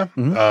Ransom area.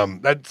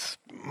 That's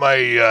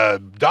my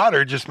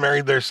daughter just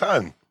married their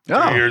son 2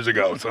 Oh. years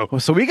ago. So Well,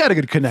 so we got a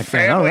good connection.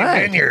 All family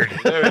right. vineyard.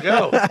 There we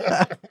go.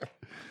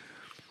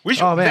 We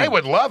should. Oh, man. They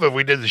would love if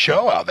we did the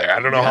show out there. I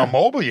don't know how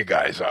mobile you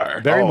guys are.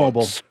 Very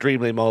mobile.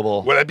 Extremely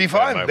mobile. Would it be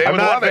fun? They I'm would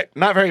not, love it.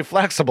 not very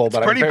flexible,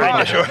 but Pretty I'm very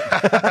posh.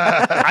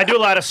 I do a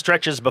lot of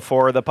stretches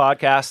before the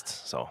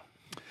podcast, so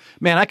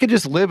Man, I could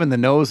just live in the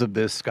nose of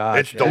this scotch.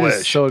 It's It is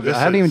delish. So good. This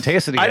I haven't even is-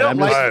 tasted it yet. I don't I'm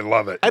like- just- I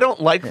love it. I don't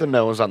like the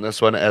nose on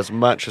this one as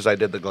much as I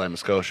did the Glen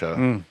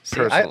Scotia.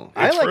 Personally.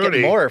 I It's like fruity.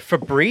 it more.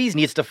 Febreze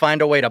needs to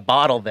find a way to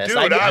bottle this.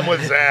 Dude, I'm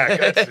with Zach.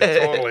 That's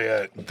totally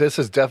it. This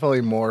is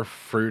definitely more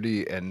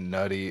fruity and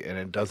nutty, and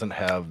it doesn't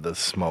have the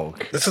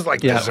smoke. This is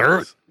like Yeah.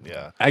 dessert.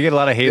 Yeah. I get a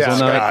lot of hazelnut.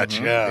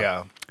 Scotch, yeah.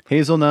 Yeah.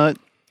 Hazelnut,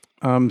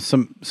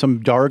 some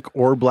dark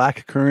or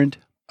black currant,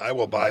 I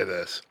will buy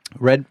this.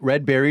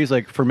 red berries,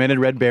 like fermented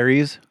red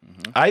berries.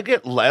 I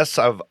get less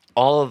of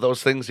all of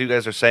those things you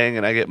guys are saying,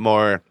 and I get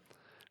more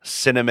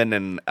cinnamon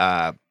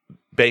and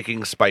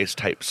baking spice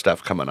type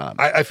stuff coming on.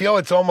 I feel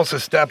it's almost a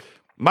step.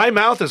 My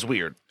mouth is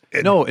weird.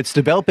 No, it's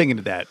developing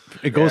into that.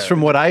 It goes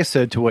from what I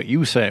said to what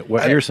you say.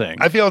 What you're saying.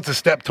 I feel it's a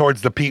step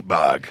towards the peat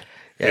bog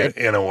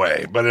in a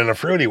way, but in a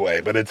fruity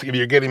way. But it's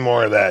you're getting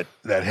more of that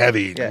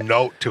heavy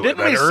note to it,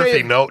 Didn't we that earthy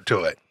say- note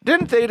to it.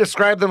 Didn't they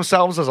describe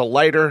themselves as a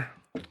lighter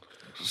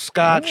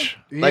scotch?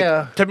 Like,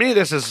 Yeah. to me,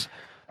 this is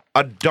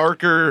a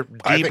darker,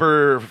 I think-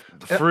 deeper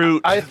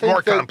fruit. I think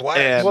more that- complex.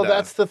 and, Well,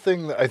 that's the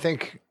thing. That I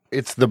think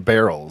it's the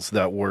barrels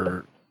that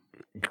we're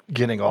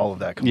getting all of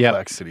that Yep.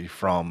 complexity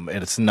from,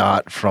 and it's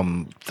not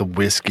from the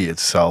whiskey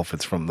itself.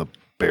 It's from the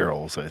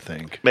barrels, I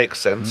think. makes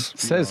sense. It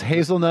says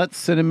hazelnut,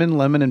 cinnamon,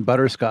 lemon, and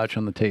butterscotch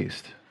on the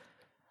taste.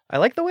 I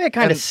like the way it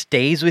kind of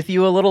stays with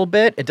you a little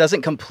bit. It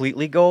doesn't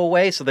completely go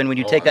away. So then when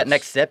you take that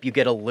next sip, you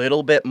get a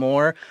little bit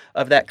more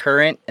of that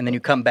currant, and then you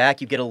come back,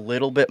 you get a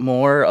little bit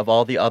more of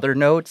all the other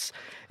notes.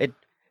 It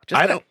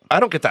just I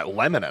don't get that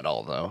lemon at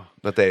all though.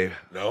 That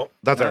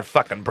they're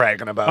fucking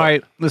bragging about. All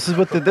right, this is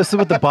what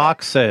the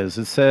box says.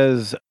 It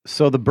says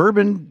so the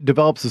bourbon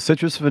develops the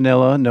citrus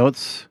vanilla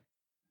notes.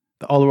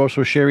 The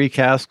Oloroso sherry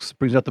casks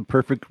brings out the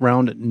perfect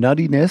round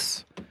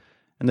nuttiness,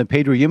 and the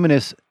Pedro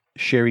Jimenez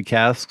sherry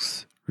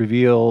casks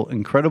reveal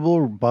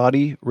incredible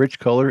body, rich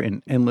color,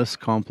 and endless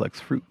complex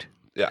fruit.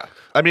 Yeah.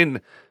 I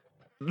mean,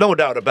 no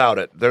doubt about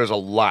it. There's a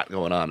lot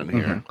going on in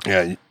here.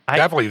 Yeah,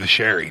 definitely the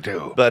sherry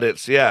too. But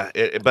it's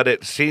but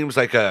it seems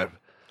like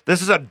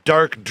this is a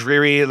dark,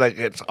 dreary, like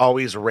it's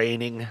always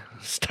raining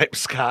type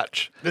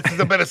scotch. This is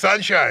a bit of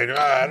sunshine.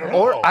 I don't know.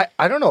 Or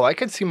I don't know. I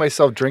could see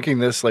myself drinking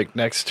this like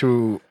next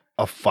to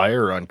a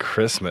fire on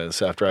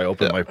Christmas after I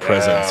open my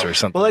presents or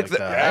something Well, like like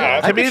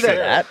that. to me could see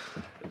that.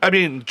 I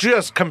mean,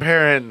 just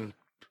comparing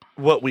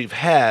what we've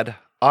had,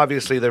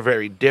 obviously they're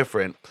very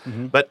different.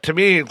 But to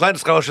me, Glen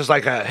Scotia's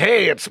like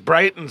hey, it's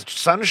bright and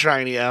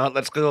sunshiny out.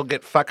 Let's go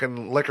get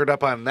fucking liquored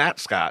up on that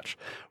scotch.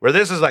 Where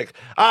this is like,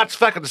 it's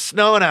fucking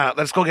snowing out.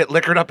 Let's go get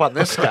liquored up on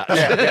this scotch.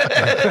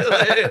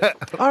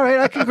 All right,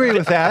 I can agree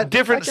with that.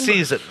 Different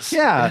seasons.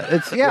 Yeah,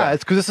 it's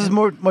because this is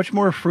much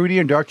more fruity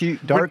and dark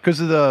because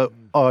of the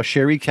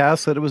sherry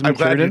cask that it was I'm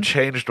glad matured you in.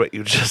 changed what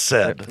you just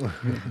said.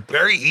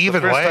 Very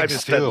even first time you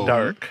legs said too.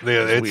 dark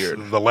is It's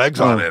weird. The legs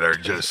on it are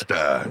just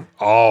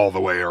all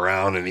the way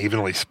around and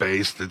evenly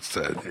spaced. It's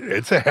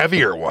a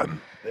heavier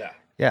one.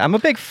 Yeah, I'm a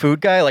big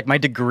food guy. Like my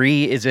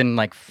degree is in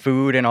like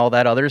food and all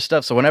that other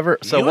stuff. So whenever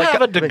You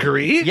have a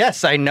degree?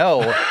 Yes, I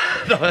know.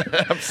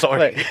 I'm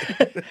sorry.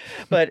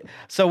 But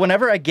so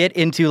whenever I get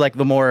into like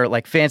the more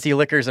like fancy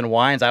liquors and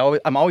wines,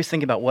 I'm always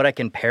thinking about what I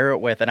can pair it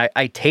with, and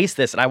I taste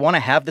this and I want to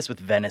have this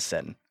with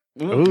venison.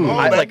 Ooh.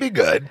 Oh, that'd be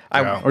good.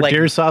 Or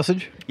deer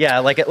sausage. Yeah,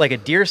 like a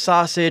deer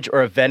sausage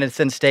or a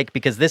venison steak,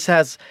 because this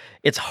has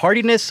its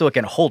hardiness, so it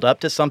can hold up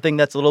to something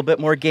that's a little bit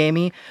more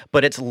gamey,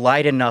 but it's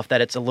light enough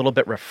that it's a little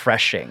bit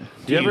refreshing.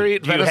 Do you ever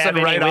eat do you have venison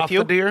any right with off you?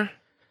 the deer?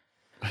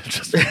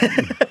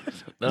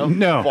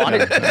 No.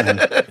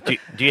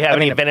 Do you have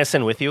any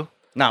venison with you?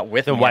 Not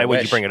with Then me, why I would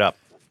you wish. bring it up?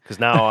 Because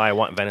now I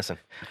want venison.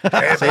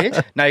 See?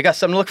 Now you got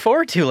something to look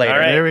forward to later. All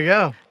right. There we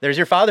go. There's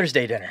your Father's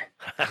Day dinner.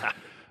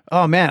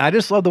 Oh man, I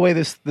just love the way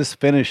this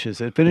finishes.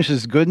 It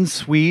finishes good and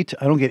sweet.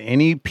 I don't get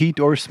any peat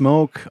or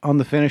smoke on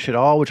the finish at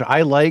all, which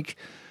I like.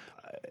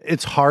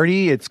 It's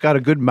hearty. It's got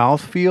a good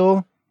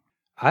mouthfeel.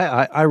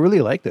 I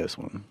really like this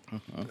one.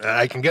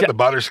 I can get the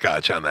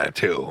butterscotch on that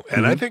too.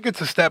 And I think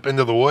it's a step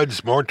into the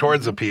woods more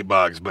towards the peat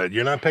bogs, but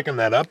you're not picking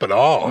that up at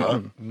all. Huh?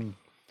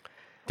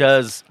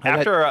 Does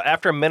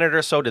after a minute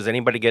or so, does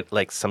anybody get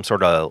like some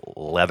sort of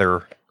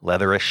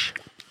leatherish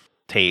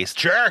taste?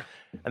 Sure.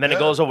 And then it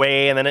goes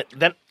away, and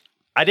then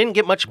I didn't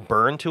get much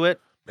burn to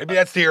it. Maybe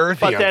that's the earthy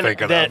But I'm then-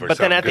 thinking then- of. Or but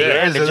then at the something.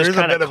 end, it There's just a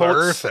kinda bit of coats-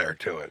 earth there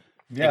to it.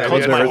 It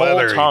coats my whole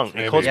leathery, tongue.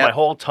 maybe. It coats Yeah. my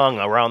whole tongue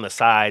around the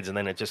sides, and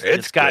then it's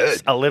It's got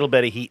good. a little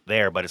bit of heat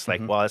there, but it's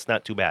like, well, it's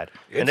not too bad.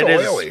 and It's it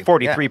is oily.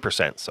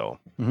 43%. So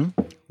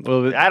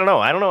Well, I don't know.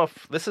 I don't know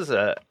if this is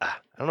I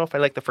don't know if I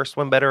like the first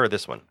one better or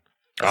this one.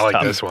 I It's like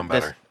tough. this one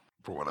better,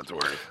 for what it's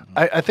worth.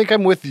 I think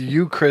I'm with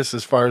you, Chris,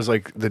 as far as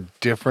like the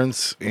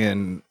difference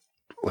in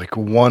like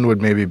one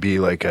would maybe be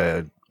like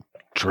a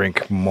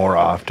drink more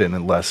often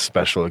and less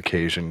special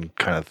occasion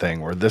kind of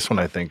thing, where this one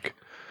I think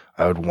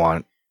I would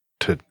want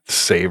to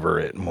savor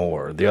it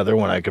more. The other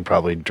one I could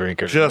probably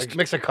drink it. Just like,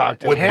 mix a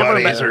cocktail. With Hammer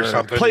buddies better. or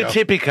something. Play you know.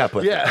 tippy cup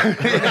with it.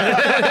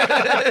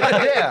 Yeah.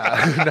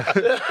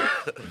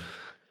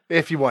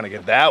 If you want to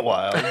get that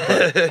wild.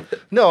 But,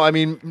 no, I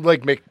mean,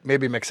 like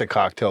maybe mix a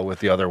cocktail with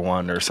the other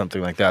one or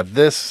something like that.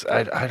 This,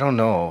 I don't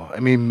know. I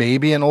mean,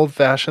 maybe an old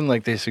fashioned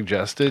like they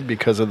suggested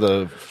because of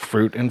the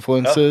fruit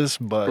influences,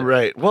 but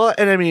Right. Well,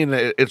 and I mean,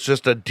 it's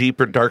just a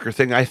deeper, darker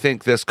thing. I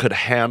think this could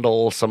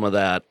handle some of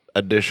that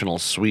additional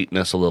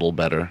sweetness a little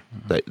better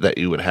that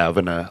you would have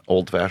in an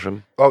old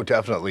fashioned. oh,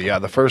 definitely. Yeah.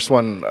 The first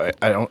one,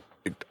 I don't,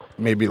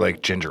 maybe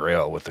like ginger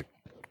ale with a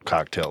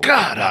cocktail.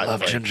 God, I Not love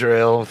like- ginger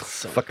ale with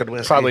fucking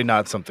whiskey. Probably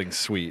not something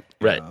sweet.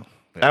 you Right. know.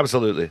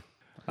 Absolutely.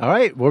 all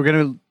right, we're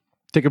gonna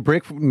take a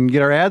break and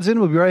get our ads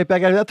in. We'll be right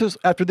back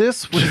after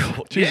this.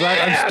 Jeez,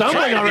 I'm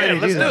stumbling already.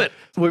 Let's Jesus. do it.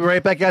 We'll be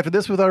right back after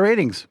this with our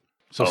ratings.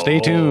 So stay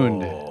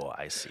tuned. Oh,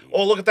 I see.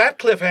 Oh, look at that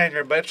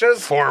cliffhanger,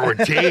 bitches. Forward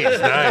tease,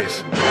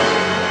 nice.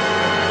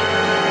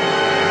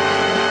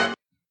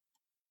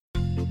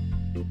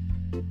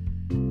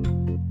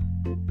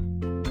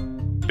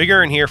 Big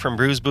Earn here from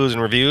Brews, Booze,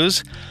 and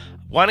Reviews.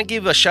 Want to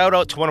give a shout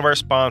out to one of our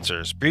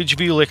sponsors,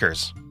 Bridgeview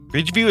Liquors.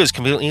 Bridgeview is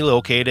conveniently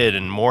located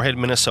in Moorhead,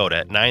 Minnesota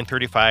at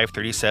 935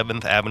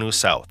 37th Avenue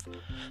South.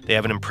 They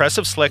have an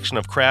impressive selection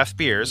of craft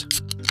beers,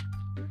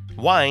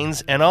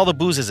 wines, and all the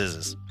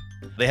boozes.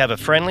 They have a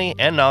friendly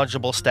and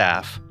knowledgeable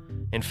staff.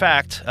 In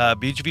fact,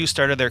 Bridgeview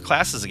started their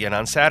classes again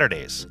on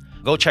Saturdays.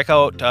 Go check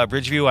out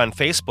Bridgeview on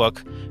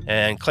Facebook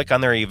and click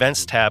on their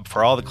events tab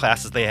for all the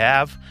classes they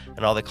have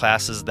and all the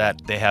classes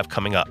that they have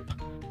coming up.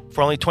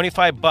 For only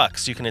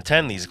 $25, you can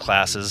attend these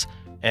classes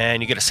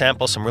and you get to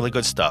sample some really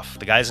good stuff.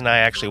 The guys and I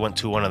actually went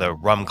to one of the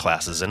rum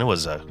classes and it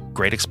was a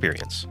great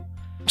experience.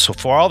 So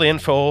for all the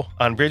info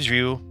on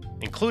Bridgeview,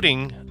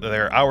 including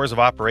their hours of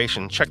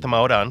operation, check them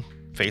out on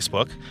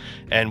Facebook.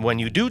 And when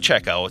you do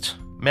check out,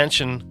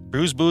 mention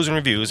Brews, Booze, and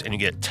Reviews and you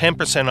get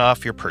 10%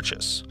 off your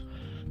purchase.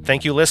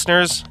 Thank you,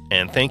 listeners,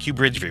 and thank you,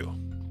 Bridgeview.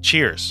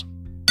 Cheers.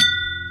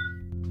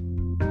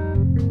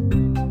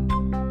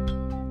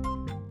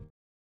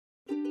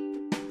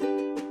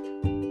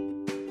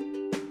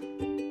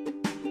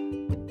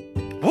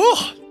 Woo!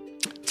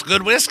 It's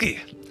good whiskey.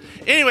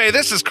 Anyway,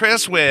 this is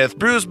Chris with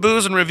Brews,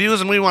 Booze, and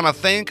Reviews, and we want to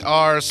thank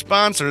our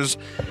sponsors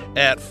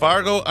at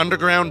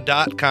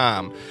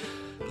FargoUnderground.com.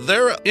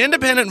 They're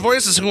independent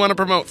voices who want to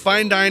promote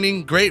fine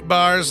dining, great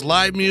bars,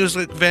 live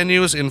music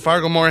venues in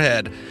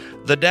Fargo-Moorhead.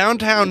 The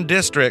downtown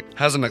district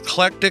has an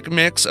eclectic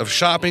mix of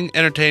shopping,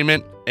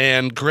 entertainment,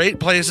 and great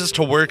places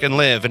to work and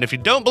live. And if you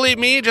don't believe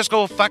me, just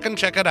go fucking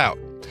check it out.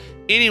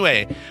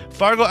 Anyway,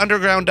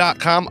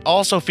 FargoUnderground.com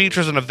also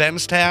features an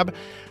events tab,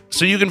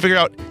 so you can figure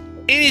out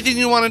anything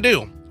you want to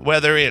do,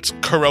 whether it's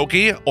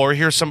karaoke or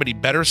hear somebody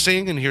better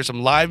sing and hear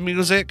some live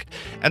music.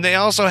 And they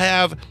also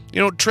have,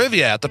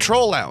 trivia at the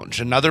Troll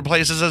Lounge and other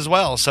places as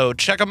well. So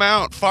check them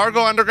out,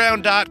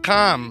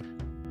 FargoUnderground.com.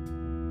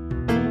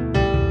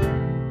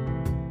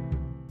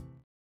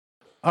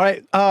 All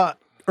right,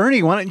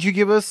 Ernie, why don't you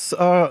give us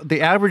the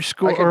average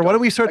score, or why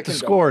don't we start the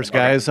scores,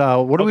 guys?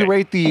 What do we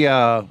rate the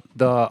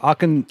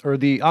Akantoshan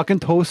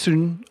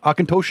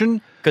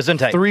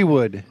Gesundheit.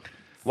 3-wood?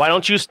 Why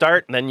don't you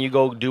start, and then you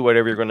go do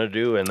whatever you're going to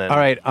do, and then... All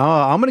right,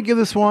 I'm going to give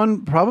this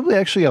one probably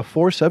actually a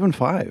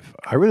 4.75.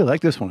 I really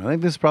like this one. I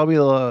think this is probably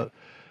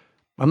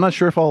I'm not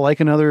sure if I'll like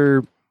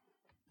another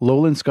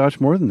Lowland Scotch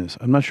more than this.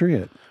 I'm not sure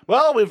yet.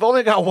 Well, we've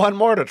only got one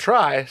more to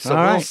try, so All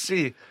we'll right.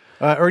 see.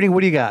 Ernie,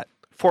 what do you got?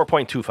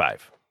 4.25.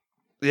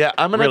 Yeah,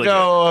 I'm gonna Really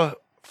go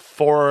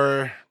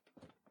 4-4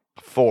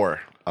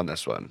 on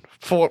this one.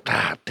 4.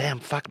 Ah, damn,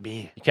 fuck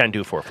me. You can't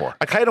do 4-4.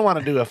 I kind of want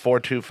to do a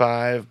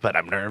 4-2-5, but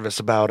I'm nervous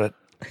about it.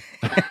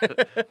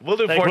 We'll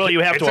do Like, 4. will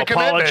you have It's to a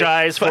commitment.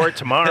 apologize for it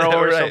tomorrow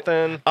or Right.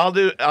 something? I'll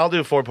do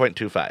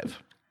 4.25.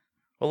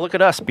 Well, look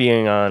at us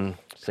being on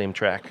same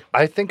track.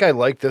 I think I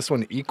like this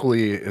one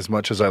equally as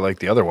much as I like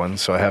the other one,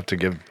 so I have to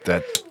give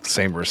that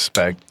same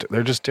respect.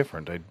 They're just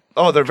different.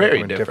 Oh, they're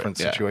very in different.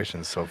 yeah.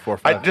 situations. So 4,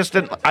 I 5.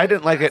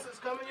 didn't like it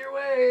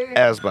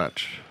as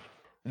much.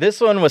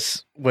 This one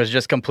was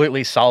just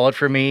completely solid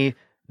for me.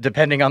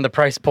 Depending on the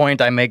price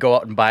point, I may go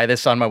out and buy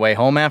this on my way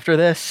home after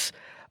this.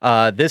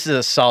 This is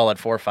a solid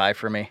 4-5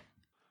 for me.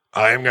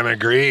 I'm going to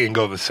agree and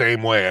go the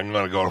same way. I'm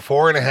going to go to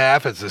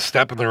 4.5. It's a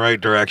step in the right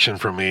direction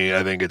for me.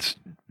 I think it's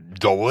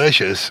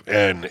delicious,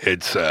 and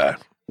it's I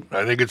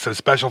think it's a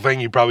special thing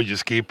you probably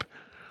just keep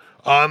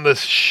on the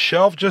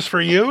shelf just for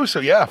you. So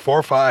yeah,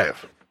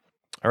 4-5.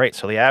 All right,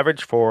 so the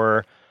average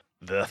for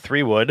the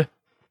 3-wood,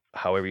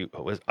 however you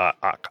was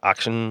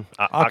auction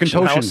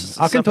house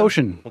something?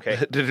 Auchentotion. Okay,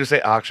 Did you say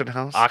auction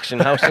house? auction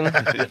housing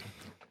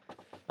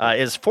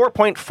is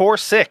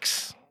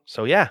 4.46.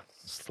 So yeah,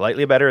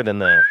 slightly better than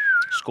the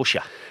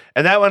Scotia.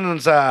 And that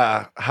one's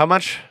how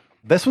much?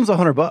 This one's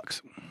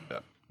 $100.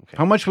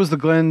 How much was the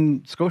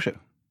Glen Scotia?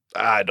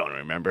 I don't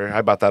remember.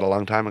 I bought that a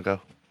long time ago.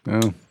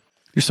 Oh,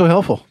 you're so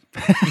helpful.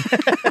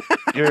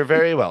 You're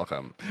very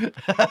welcome.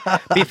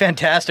 Be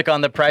fantastic on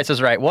the Price is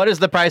Right. What is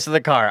the price of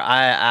the car?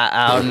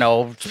 I don't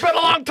know. It's been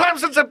a long time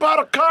since I bought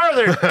a car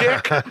there,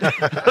 dick.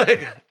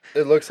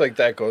 It looks like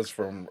that goes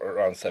from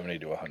around 70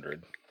 to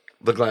 100.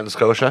 The Glen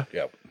Scotia?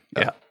 Yep.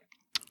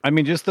 I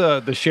mean, just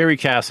the sherry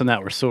casks on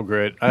that were so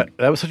great.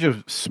 That was such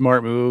a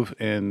smart move,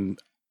 and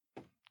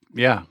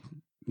yeah,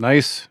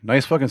 nice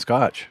fucking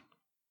scotch.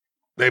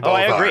 They both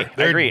I agree. are.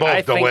 They're I agree. both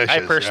I think delicious. I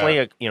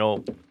personally, yeah.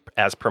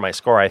 As per my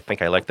score, I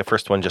think I like the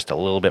first one just a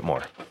little bit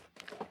more.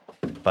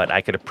 But I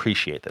could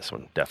appreciate this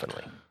one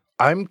definitely.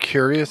 I'm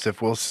curious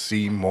if we'll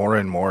see more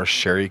and more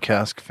sherry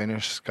cask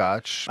finished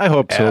scotch. I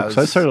hope so, because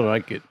I as started to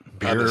like it.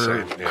 I'm the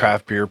same, yeah.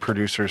 craft beer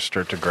producers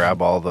start to grab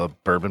all the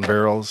bourbon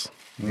barrels,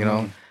 you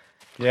know?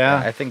 Yeah,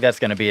 I think that's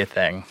going to be a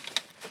thing.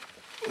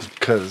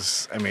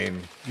 Because, I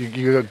mean,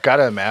 you got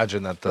to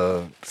imagine that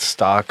the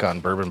stock on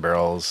bourbon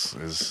barrels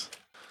is...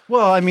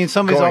 well, I mean,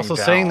 somebody's Going also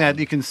saying down.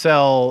 that you can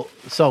sell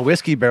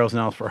whiskey barrels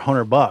now for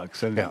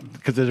 $100, and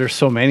because there's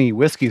so many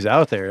whiskeys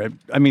out there.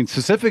 I mean,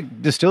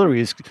 specific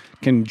distilleries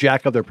can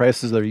jack up their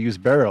prices of their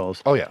used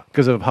barrels. Oh, yeah.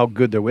 because of how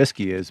good their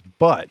whiskey is.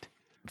 But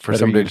For Better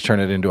somebody use- to turn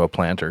it into a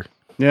planter.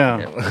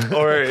 yeah,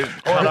 Or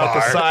cut out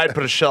the side,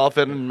 put a shelf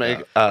in, and make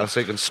so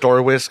you can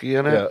store whiskey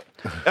in it.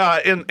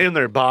 In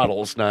their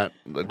bottles, not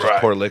just Right.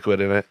 pour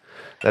liquid in it.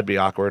 That'd be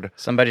awkward.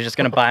 Somebody's just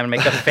going to buy them and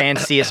make the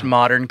fanciest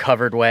modern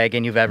covered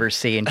wagon you've ever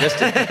seen just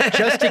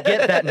to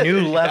get that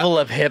new level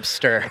of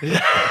hipster.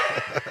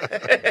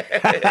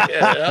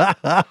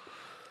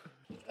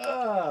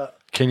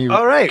 Can you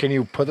All right. Can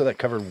you put that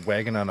covered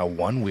wagon on a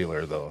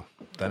one-wheeler, though?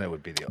 Then it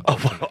would be the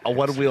A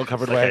one-wheel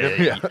covered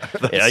wagon.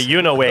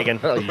 Yeah, wagon.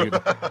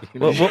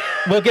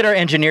 We'll get our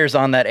engineers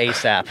on that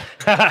ASAP.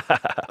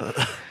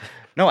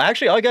 No,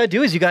 actually, all you got to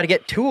do is you got to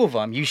get 2 of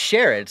them. You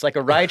share it. It's like a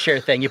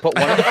rideshare thing. You put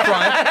one in the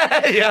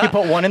front, you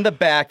put one in the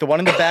back. The one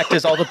in the back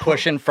does all the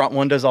pushing, front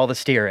one does all the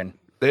steering.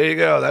 There you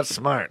go. That's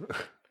smart.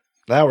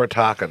 Now we're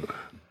talking.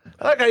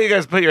 I like how you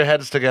guys put your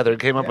heads together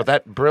and came up with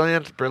that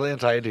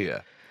brilliant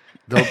idea.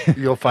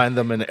 You'll find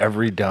them in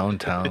every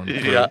downtown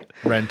Yeah.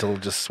 rental.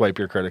 Just swipe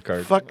your credit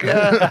card. Fuck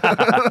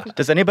yeah.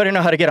 Does anybody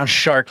know how to get on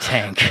Shark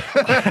Tank?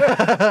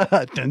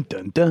 dun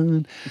dun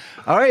dun.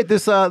 All right,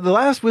 this the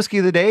last whiskey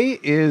of the day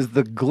is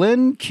the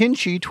Glen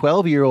Kinchy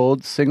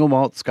 12-year-old single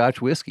malt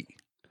Scotch whiskey.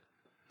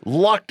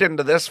 Locked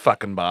into this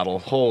fucking bottle.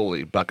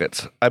 Holy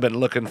buckets. I've been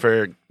looking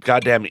for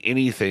goddamn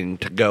anything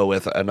to go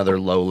with another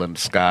lowland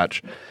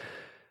Scotch.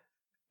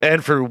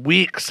 And for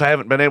weeks, I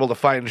haven't been able to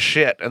find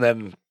shit. And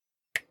then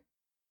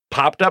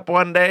popped up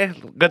one day.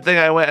 Good thing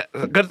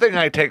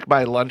I take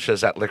my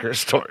lunches at liquor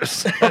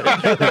stores.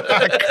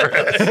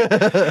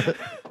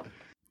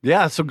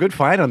 Yeah, so good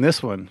find on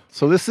this one.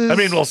 So this is I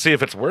mean, we'll see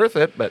if it's worth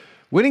it, but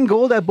winning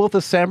gold at both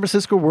the San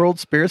Francisco World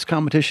Spirits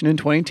Competition in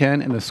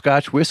 2010 and the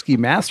Scotch Whiskey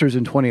Masters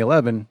in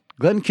 2011.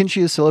 Glen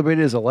Kinchy is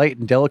celebrated as a light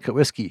and delicate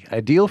whiskey,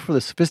 ideal for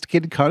the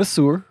sophisticated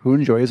connoisseur who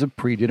enjoys a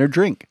pre-dinner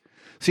drink.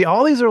 See,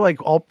 all these are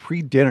like all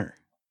pre-dinner.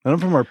 None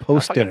of them are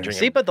post-dinner. drink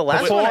See, but the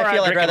last one I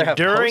feel I'd rather have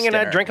during and I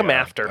post-dinner. drink them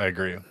after. I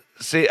agree.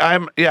 see,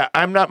 I'm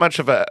not much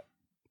of a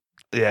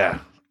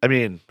I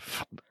mean,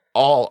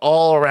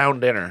 all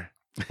around dinner.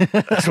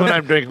 That's when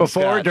I'm drinking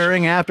Before, Scotch.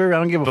 during, after, I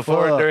don't give a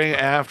Before, fuck. during,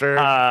 after.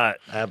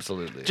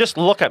 Absolutely. Just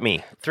look at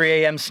me. 3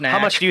 a.m. snack. How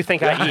much do you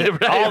think I eat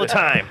all the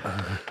time?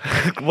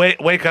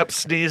 wake up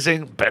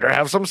sneezing. Better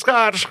have some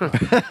Scotch.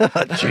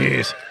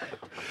 Jeez.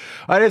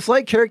 All right, it's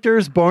like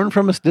characters born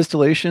from a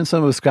distillation in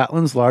some of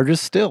Scotland's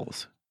largest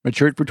stills.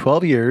 Matured for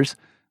 12 years,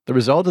 the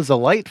result is a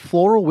light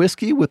floral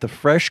whiskey with a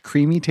fresh,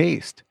 creamy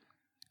taste.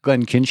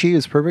 Glen Kinchy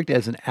is perfect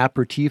as an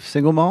aperitif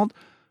single malt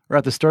are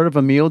at the start of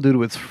a meal due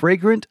to its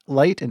fragrant,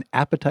 light, and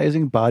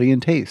appetizing body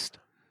and taste.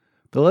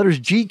 The letters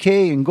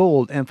GK in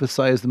gold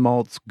emphasize the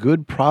malt's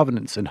good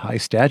provenance and high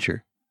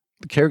stature.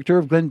 The character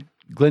of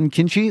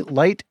Glenkinchie,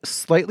 light,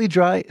 slightly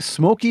dry,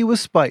 smoky with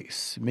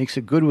spice, makes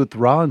it good with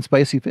raw and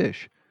spicy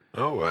fish.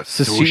 Oh,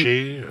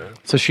 Sashi- sushi.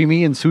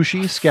 Sashimi and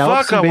sushi,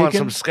 scallops Fuck, I and want bacon,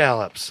 some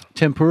scallops.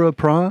 tempura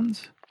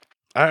prawns.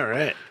 All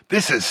right.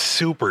 This is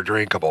super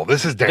drinkable.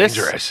 This is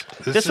dangerous.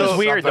 This is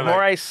weird. The something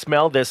more I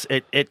smelled this,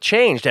 it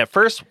changed. At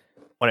first,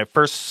 when I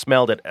first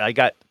smelled it, I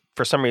got,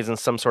 for some reason,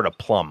 some sort of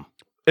plum.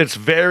 It's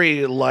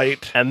very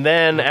light. And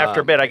then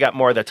after a bit, I got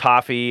more of the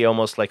toffee,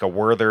 almost like a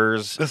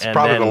Werther's. This is and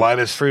probably then the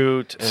lightest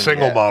fruit. and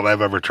single malt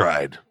I've ever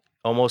tried.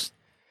 Almost,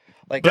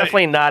 Like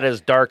definitely not as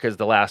dark as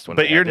the last one.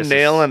 But I had. you're This is-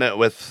 nailing it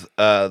with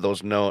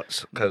those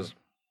notes because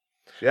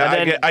yeah,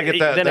 And then I get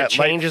that. then that it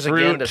changes light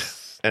again fruit to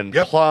and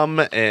Yep.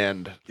 plum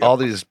and all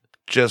these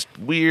just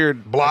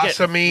weird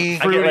Blossomy,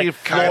 fruity, like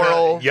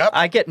floral. Yep.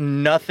 I get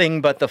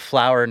nothing but the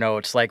flower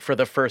notes, like for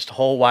the first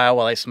whole while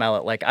I smell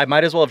it. Like I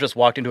might as well have just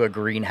walked into a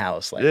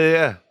greenhouse. Like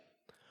Yeah.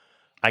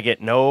 I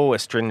get no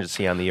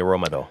astringency on the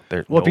aroma, though.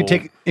 There's Well, no if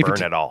you burn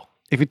ta- at all.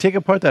 If you take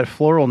apart that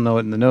floral note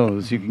in the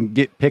nose, you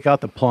can pick out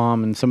the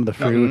plum and some of the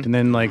fruit, and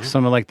then like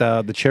some of like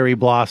the cherry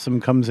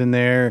blossom comes in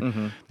there.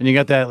 And you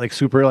got that like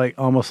super like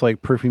almost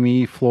like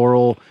perfumey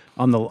floral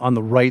on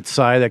the right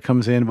side that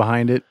comes in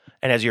behind it.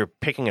 And as you're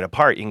picking it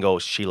apart, you can go,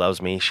 she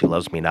loves me not. She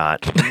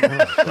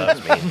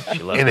loves me, she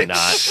loves and me it's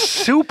not.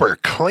 super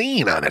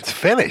clean on its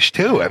finish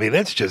too. I mean,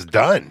 it's just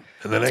done.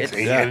 And the next,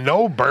 and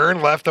no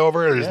burn left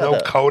over. There's no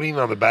coating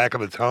on the back of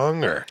the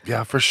tongue, or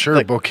Yeah, for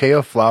sure. Bouquet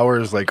of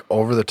flowers, like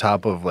over the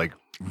top of like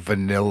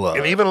vanilla.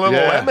 and even a little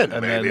Yeah. lemon,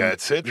 And maybe. then-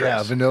 It's citrus.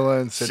 Yeah, vanilla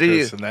and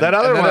citrus. See, and then, that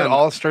other and then one- it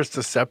all starts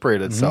to separate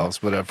itself.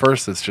 But at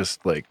first, it's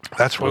just like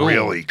That's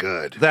really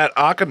good. That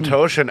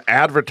Akantoshan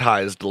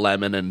advertised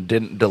lemon and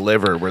didn't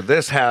deliver, where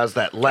this has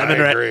that lemon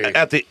I right agree.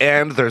 at the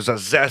end. There's a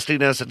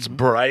zestiness. It's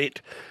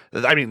bright.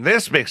 I mean,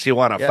 this makes you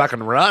want to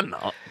fucking run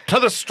to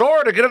the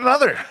store to get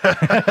another. Because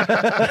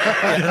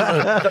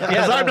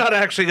I'm not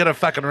actually going to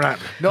fucking run.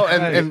 no,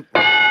 and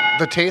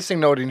the tasting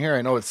note in here,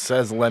 I know it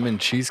says lemon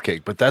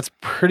cheesecake, but that's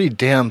pretty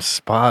damn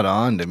spot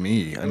on to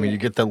me. I mean, you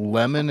get the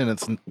lemon and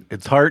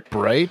it's Tart.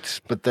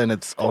 bright, but then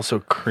it's also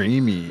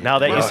creamy. Now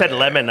that you said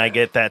lemon, I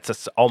get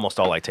that's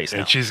almost all I taste now.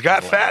 And she's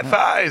got fat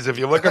thighs. If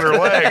you look at her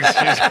legs,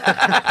 she's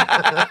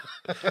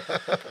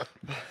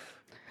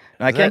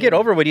I can't get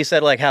over what you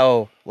said, like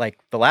how like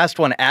the last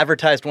one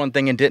advertised one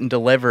thing and didn't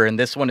deliver, and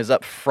this one is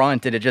up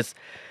front, and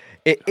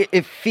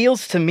it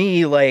feels to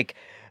me like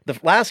the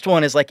last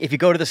one is like if you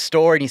go to the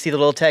store and you see the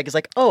little tag, it's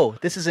like, oh,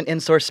 this is an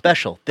in-store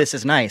special. This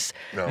is nice.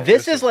 No,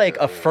 this is like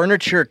a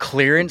furniture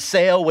clearance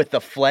sale with the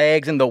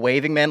flags and the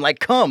waving man. Like,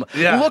 come,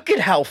 look at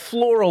how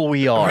floral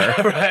we are.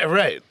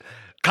 Right.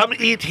 Come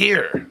eat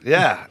here.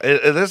 Yeah.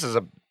 This is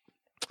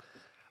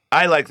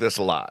I like this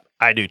a lot.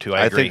 I do too.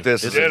 I I agree. think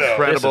this is Ditto.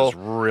 incredible. This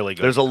is really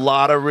good. There's a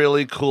lot of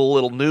really cool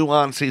little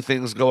nuancy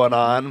things going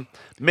on.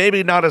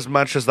 Maybe not as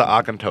much as the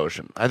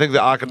Akantoshan. I think the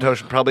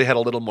Akantoshan probably had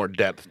a little more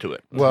depth to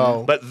it.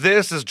 Well, But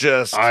this is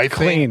just I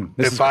Clean. think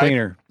This if is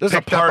cleaner. this is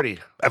a picked up party.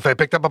 if I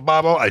picked up a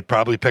bottle, I'd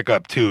probably pick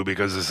up two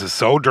because this is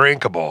so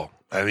drinkable.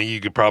 I think you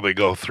could probably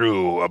go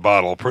through a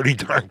bottle pretty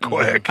darn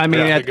quick. I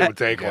mean, I at- think it would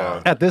take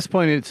long. At this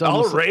point, it's I'll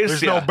almost race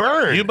there's ya. no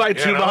burn, You buy you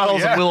two know?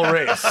 bottles Yeah. and we'll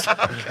race.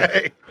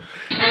 Okay.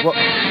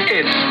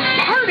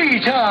 It's party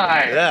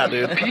time. Yeah,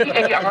 dude.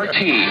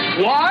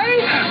 P-A-R-T.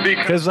 Why?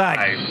 because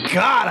I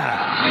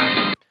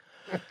gotta.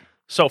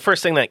 So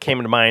first thing that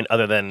came to mind,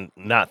 other than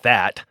not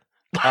that,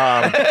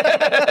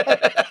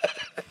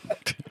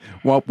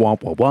 Womp womp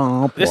womp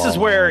womp. this is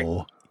where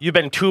womp. you've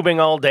been tubing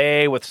all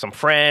day with some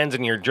friends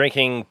and you're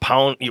drinking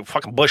you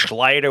fucking Busch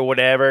Light or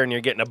whatever, and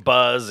you're getting a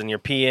buzz and you're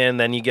peeing.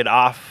 Then you get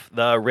off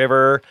the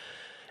river,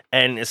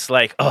 and it's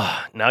like,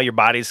 oh, now your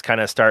body's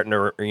kind of starting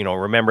to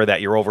remember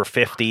that you're over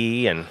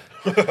 50 and.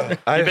 You've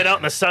been out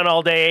in the sun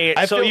all day,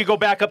 so you go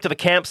back up to the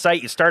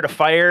campsite, you start a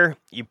fire,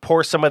 you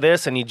pour some of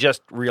this, and you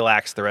just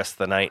relax the rest of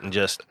the night and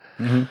just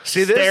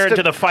See, this stare to-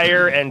 into the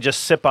fire and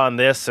just sip on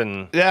this.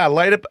 And Yeah,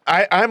 light up.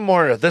 I'm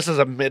more. This is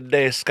a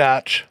midday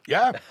scotch.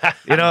 Yeah.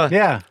 You know.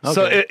 Yeah,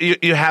 So okay.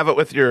 you have it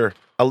with your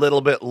a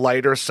little bit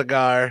lighter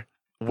cigar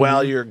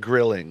while you're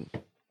grilling.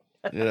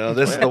 You know,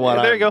 this is the one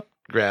There you I'm go.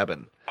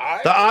 grabbing.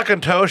 The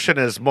Akantoshan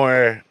is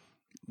more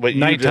what you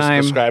Nighttime. just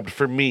described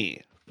for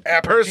me.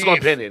 Aperitif. Personal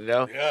opinion, you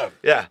know. Yeah.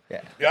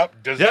 Yeah.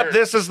 Yep. Dessert. Yep.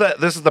 This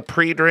is the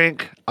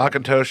pre-drink.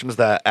 Akantoshan's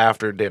the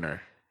after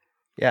dinner.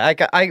 Yeah,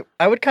 I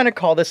would kind of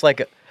call this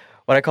like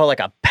what I call like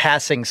a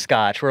passing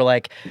scotch, where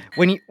like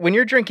when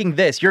you're drinking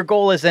this, your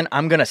goal isn't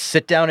I'm gonna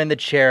sit down in the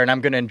chair and I'm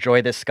gonna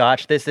enjoy this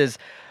scotch. This is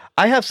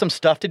I have some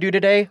stuff to do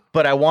today,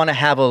 but I want to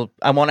have a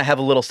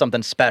little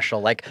something special.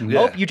 Like,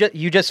 Yeah. oh,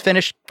 you just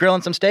finished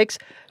grilling some steaks,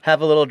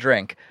 have a little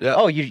drink. Yeah.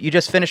 Oh, you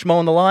just finished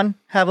mowing the lawn,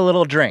 have a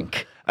little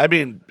drink. I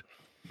mean,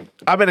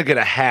 I'm gonna get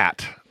a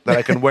hat that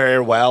I can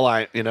wear while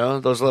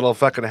those little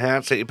fucking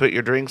hats that you put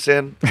your drinks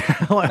in.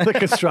 Like the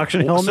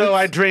construction helmet. So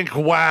I drink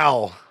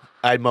wow.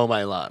 I mow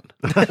my lawn.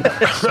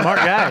 Smart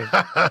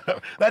guy.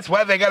 That's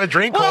why they got a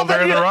drink holder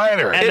in the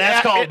rider. And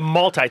that's called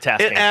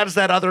multitasking. It adds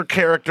that other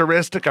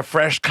characteristic of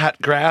fresh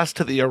cut grass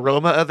to the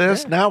aroma of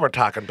this. Now we're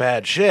talking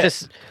bad shit.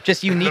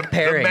 Just unique The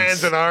pairings.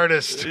 man's an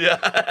artist.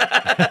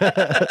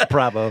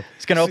 Bravo.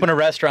 It's gonna open a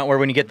restaurant where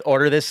when you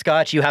order this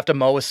scotch, you have to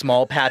mow a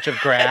small patch of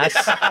grass.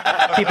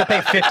 People pay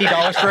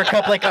 $50 for a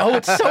cup. Like, oh,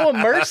 it's so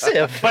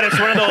immersive. But it's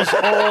one of those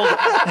old.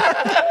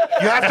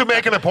 You have to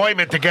make an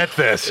appointment to get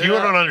this. You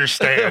don't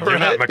understand. You're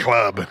not in the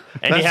club.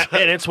 And,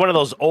 and it's one of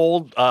those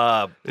old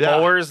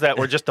mowers that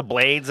were just the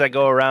blades that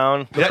go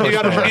around. Yeah, you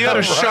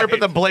gotta sharpen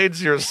the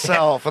blades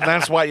yourself, and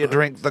that's why you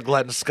drink the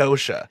Glen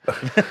Scotia.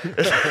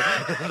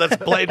 That's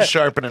blade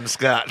sharpening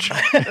scotch.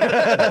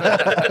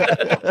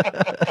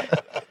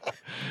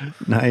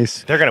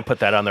 Nice. They're going to put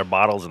that on their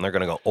bottles and they're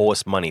going to go owe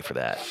us money for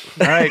that.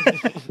 All right.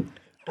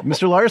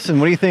 Mr. Larson,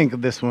 what do you think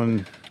of this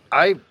one?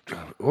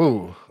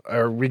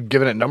 Are we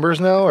giving it numbers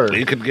now, or?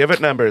 You can give it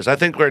numbers. I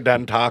think we're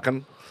done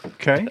talking.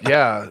 Okay.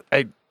 Yeah,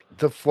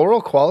 the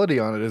floral quality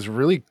on it is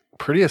really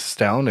pretty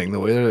astounding. The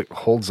way that it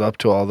holds up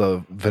to all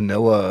the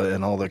vanilla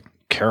and all the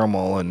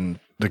caramel and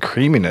the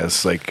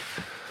creaminess, like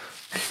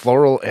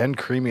floral and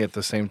creamy at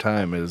the same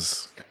time,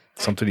 is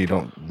something you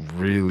don't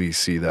really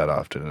see that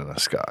often in a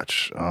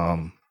scotch.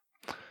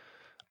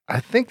 I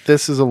think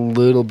this is a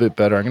little bit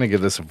better. I'm going to give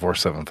this a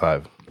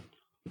 4.75.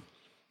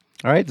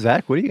 All right,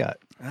 Zach, what do you got?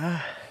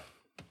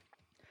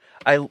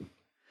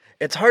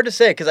 It's hard to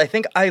say because I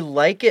think I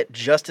like it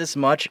just as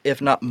much,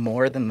 if not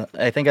more than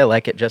I think I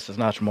like it just as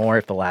much more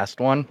if the last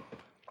one.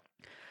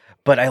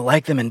 But I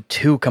like them in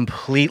two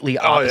completely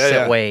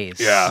opposite ways.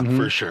 Yeah,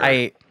 for sure.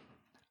 I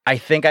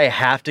think I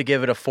have to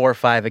give it a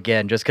 4.5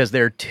 again, just because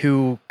they're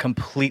two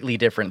completely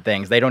different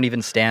things. They don't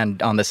even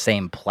stand on the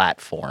same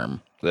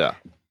platform. Yeah.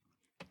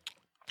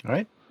 All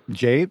right.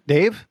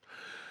 Dave?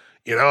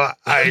 You know,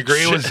 I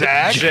agree with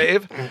Zach.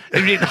 Dave?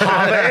 You mean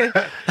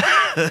Have?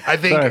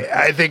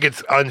 I think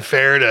it's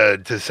unfair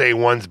to say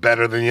one's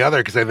better than the other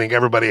because I think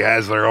everybody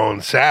has their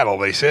own saddle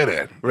they sit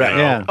in. Right. you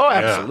know? Yeah. Oh,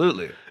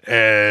 absolutely.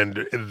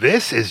 And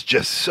this is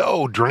just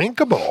so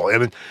drinkable.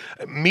 And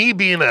me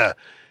being a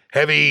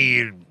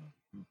heavy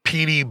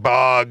peaty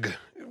bog,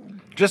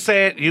 Just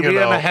say it. You being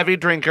know. a heavy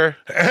drinker,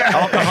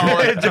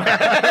 alcoholic.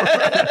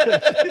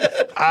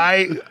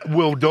 I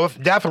will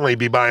definitely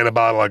be buying a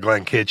bottle of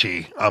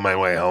Glenkitchy on my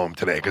way home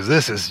today because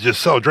this is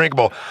just so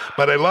drinkable.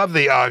 But I love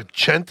the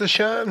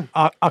Auchentoshan.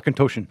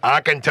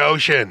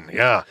 Auchentoshan,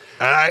 yeah.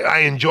 And I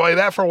enjoy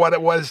that for what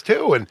it was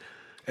too.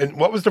 And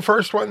what was the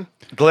first one?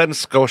 Glen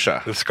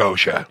Scotia. The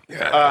Scotia.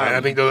 Yeah. I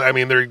think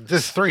they're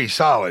just three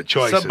solid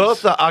choices. So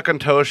both the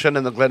Auchentoshan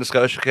and the Glen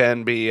Scotia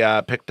can be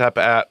picked up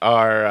at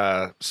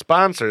our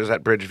sponsors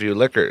at Bridgeview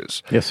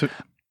Liquors. Yes.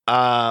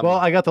 Well,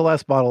 I got the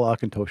last bottle of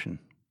Auchentoshan.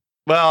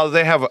 Well,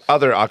 they have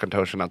other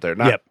Auchentoshan out there,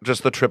 not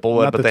just the triple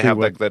wood, Not but the they have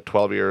two-wood. like the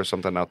 12-year or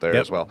something out there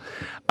as well.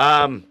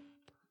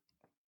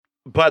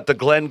 But the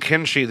Glen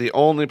Kinchy, the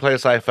only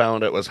place I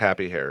found it was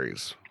Happy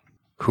Harry's.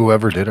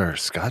 Whoever did our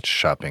scotch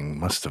shopping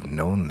must have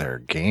known their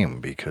game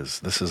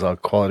because this is all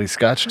quality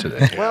scotch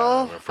today.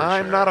 Well,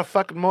 I'm not a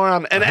fucking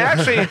moron. And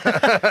actually,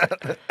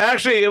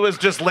 it was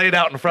just laid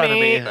out in front of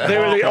me. They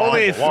were the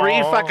only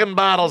three fucking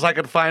bottles I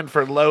could find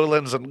for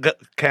Lowlands and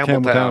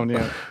Campbelltown. Campbelltown,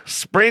 yeah.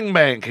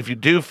 Springbank, if you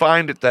do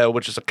find it though,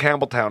 which is a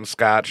Campbelltown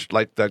scotch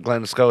like the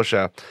Glen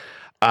Scotia,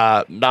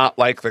 not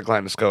like the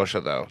Glen Scotia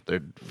though.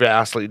 They're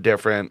vastly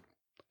different,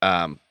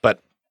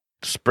 but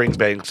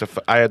Springbank's.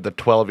 I had the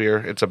 12-year.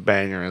 It's a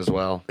banger as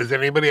well. Has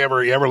anybody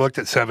ever looked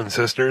at Seven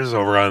Sisters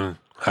over on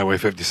Highway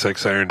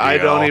 56 there in DL? I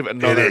don't even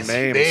know their is-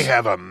 names. They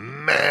have a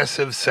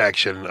massive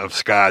section of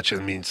scotch.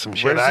 I mean, some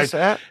shit. Where's this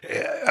at?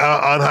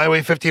 On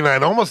Highway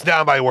 59, almost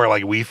down by where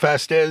like We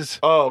Fest is.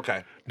 Oh,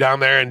 okay.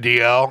 Down there in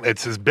DL.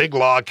 It's this big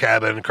log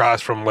cabin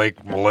across from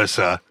Lake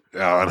Melissa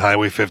on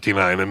Highway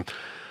 59. And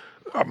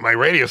my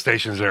radio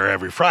station's there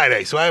every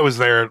Friday. So I was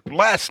there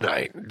last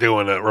night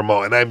doing a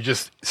remote, and I'm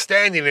just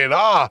standing in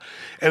awe.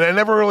 And I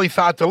never really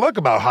thought to look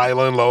about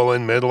Highland,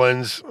 Lowland,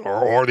 Midlands,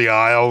 or the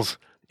Isles,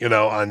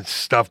 on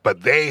stuff.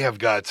 But they have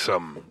got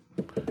some.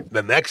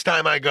 The next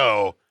time I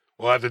go,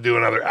 we'll have to do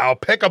another. I'll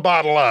pick a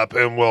bottle up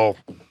and we'll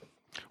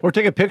Or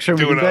take a picture and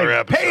do we can another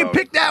say, hey, episode.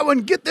 pick that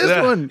one. Get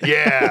this one.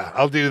 Yeah,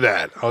 I'll do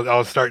that.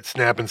 I'll start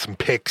snapping some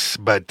pics,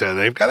 but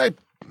they've got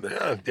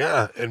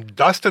yeah. And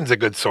Dustin's a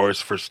good source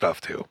for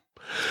stuff too.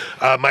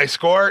 My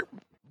score,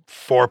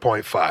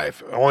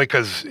 4.5, only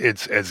because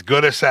it's as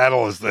good a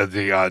saddle as the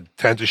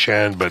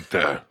Auchentoshan, but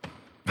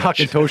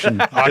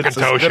Auchentoshan. It's as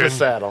good a Auchentoshan.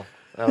 saddle.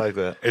 I like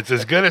that. It's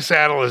as good a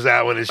saddle as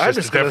that one. It's I'm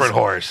just a gonna different s-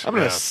 horse. I'm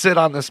going to Yeah. sit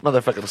on this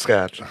motherfucking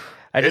scotch.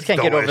 I just It's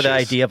can't get over the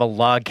delicious. idea of a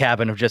log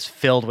cabin of just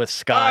filled with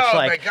scotch. Oh,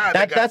 like my God, they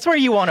got- that's where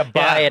you want to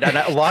buy it.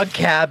 A log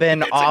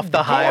cabin It's off a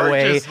the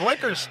highway. gorgeous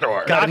liquor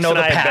store. Gotta know the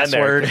Knox and I have been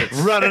there, password. 'cause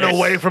it's- Running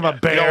away from a You'll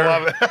bear.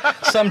 love it.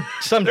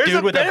 Some There's dude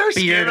a with a bear beard.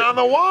 skin on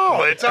the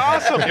wall. It's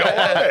awesome. You'll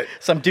love it.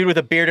 Some dude with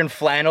a beard and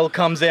flannel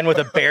comes in with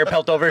a bear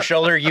pelt over his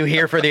shoulder. You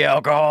here for the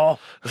alcohol?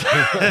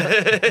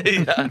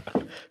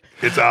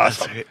 It's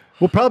awesome.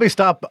 We'll probably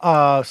stop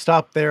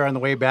there on the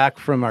way back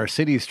from our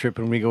cities trip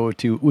when we go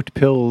to Oot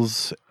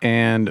Pills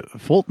and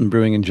Fulton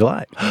Brewing in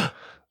July.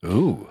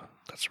 Ooh,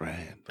 That's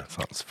right. that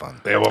sounds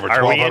fun. They have over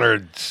Are we in?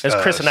 1,200. Is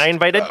Chris and I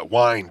invited?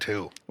 Wine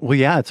too. Well,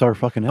 yeah, it's our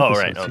fucking episode.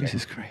 right, okay.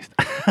 Jesus Christ.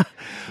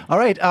 All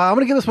right, I'm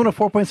going to give this one a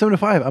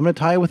 4.75. I'm going to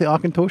tie it with the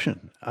Auchentoshan.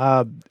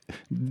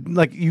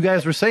 Like you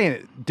guys were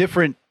saying,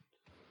 different,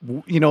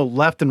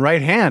 left and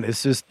right hand.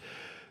 It's just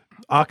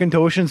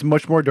Auchentoshan's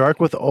much more dark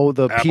with the Apples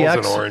PX.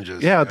 and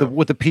oranges. Yeah,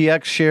 with the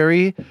PX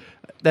sherry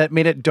that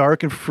made it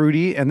dark and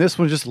fruity. And this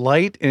one's just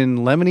light and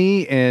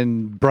lemony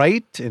and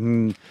bright.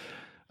 And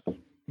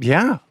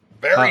yeah.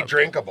 Very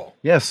drinkable.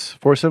 Yes,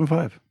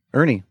 4.75.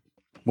 Ernie,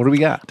 what do we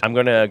got? I'm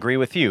going to agree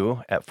with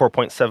you at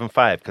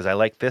 4.75 because I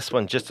like this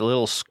one just a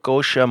little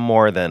Scotia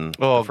more than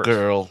Oh, the first.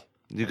 girl.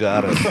 You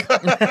got it.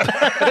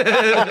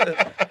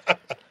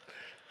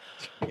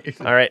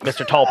 All right,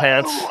 Mr. Tall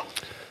Pants.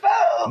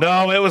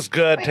 No, it was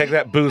good. Take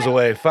that booze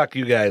away. Fuck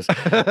you guys.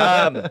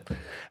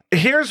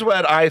 Here's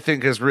what I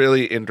think is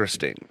really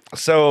interesting.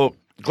 So,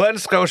 Glen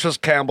Scotia's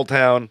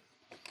Campbelltown,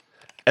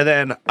 and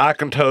then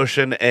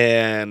Auchentoshan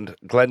and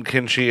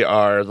Glenkinchie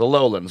are the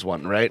Lowlands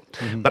one, right?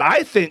 Mm-hmm. But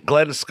I think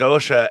Glen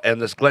Scotia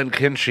and this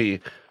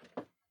Glenkinchie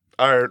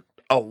are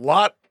a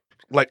lot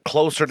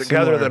closer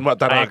together than what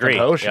that I agree.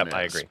 Auchentoshan Yep, is.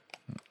 I agree.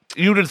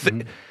 You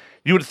would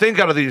you would think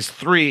out of these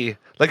three,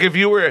 like if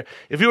you were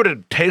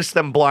to taste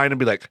them blind and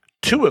be like,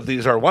 two of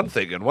these are one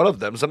thing and one of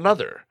them's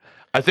another.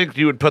 I think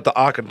you would put the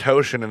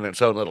Auchentoshan in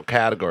its own little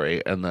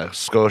category, and the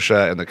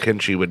Scotia and the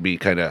Kimchi would be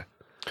kind of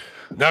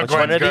Now, Which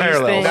one of these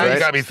now things? you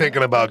got me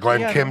thinking about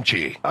Glen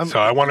Kimchi. So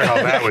I wonder how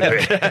that would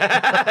be.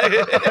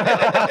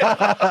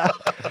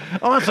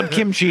 I want some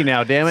kimchi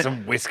now, damn it.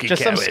 Some whiskey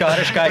Just some cabbage.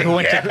 Scottish guy who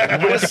went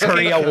to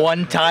Korea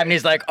one time and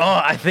he's like,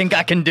 oh, I think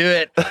I can do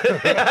it.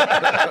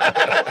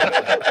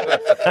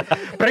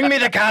 Bring me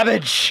the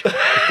cabbage.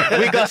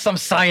 We got some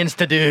science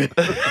to do.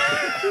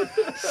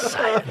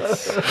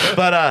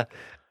 But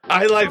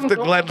I like the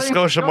Glen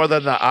Scotia more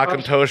than the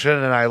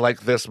Auchentoshan, and I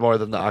like this more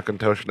than the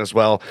Auchentoshan as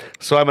well.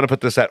 So I'm going to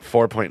put this at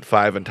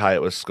 4.5 and tie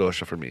it with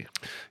Scotia for me.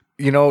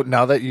 You know,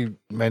 now that you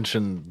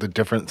mentioned the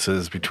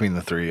differences between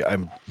the three,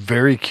 I'm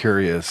very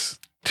curious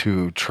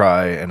to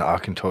try an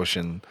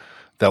Auchentoshan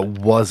that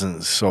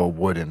wasn't so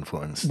wood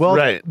influenced. Well,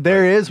 Right.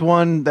 there is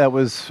one that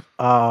was,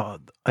 I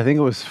think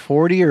it was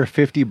 $40 or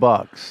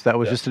 $50. That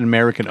was just an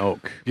American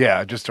oak.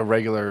 Yeah, just a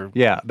regular.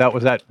 Yeah, that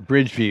was at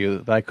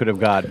Bridgeview that I could have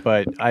got,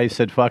 but I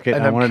said fuck it.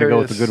 And I I'm wanted to go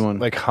with the curious, good one.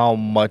 Like how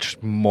much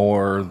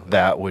more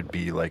that would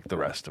be like the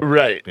rest of it.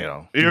 Right. You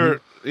know. You're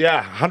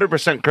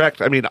 100%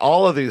 correct. I mean,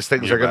 all of these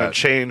things You are going to bet.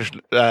 change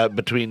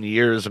between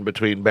years and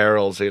between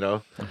barrels,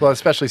 Well,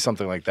 especially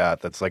something like that.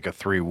 That's like a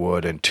 3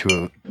 wood, and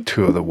two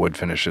of the wood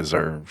finishes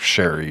are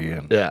sherry.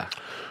 And Yeah.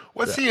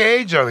 What's the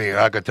age on the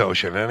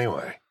Auchentoshan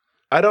anyway?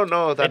 I don't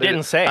know if that It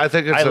didn't say. I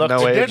think it's I a looked.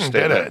 no It age Didn't,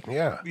 did statement. it?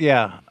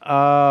 Yeah.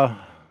 yeah,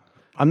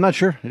 I'm not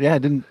sure. Yeah,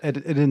 it didn't. It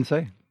didn't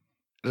say.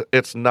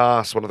 It's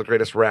Nas, one of the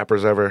greatest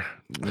rappers ever.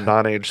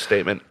 Non-age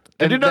statement.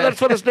 Did And you know that-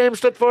 that's what his name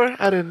stood for?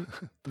 I didn't.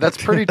 that's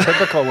pretty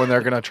typical when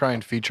they're going to try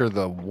and feature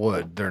the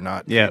wood. They're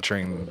not Yeah.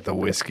 featuring the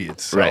whiskey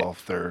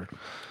itself.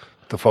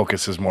 The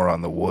focus is more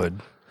on the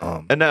wood.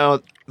 And now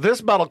this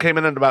bottle came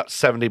in at about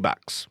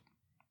 $70.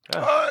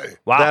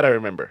 Wow. That I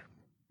remember.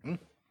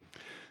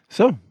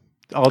 So,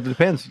 all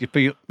depends. What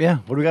do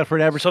we got for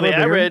an average? So the score,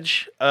 Barry?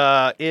 average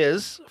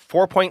is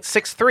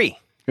 4.63.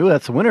 Ooh,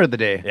 that's the winner of the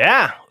day.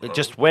 Yeah, it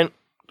just went.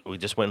 We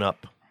just went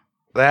up.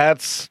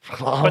 That's.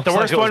 But the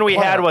worst one we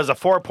had was a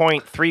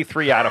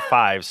 4.33 out of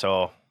 5.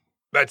 So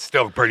That's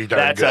still pretty darn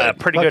that's good. a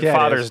pretty Fuck good yeah, it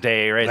Father's is.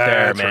 Day right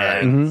That's there, man.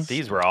 right. Mhm.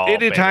 These were all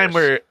Anytime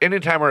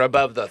bangers. we're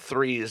above the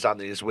 3s on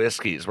these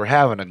whiskeys, we're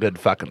having a good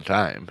fucking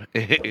time.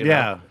 You know?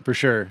 Yeah, for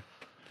sure.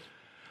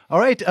 All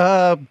right,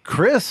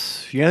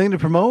 Chris, you got anything to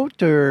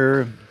promote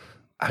or?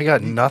 I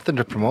got nothing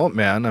to promote,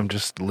 man. I'm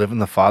just living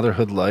the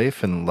fatherhood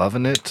life and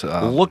loving it.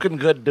 Looking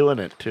good doing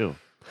it too.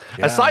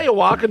 I saw you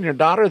walking your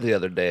daughter the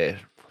other day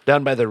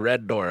down by the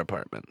Red Door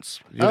Apartments.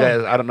 You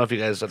guys, I don't know if you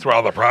guys. That's where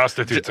all the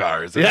prostitutes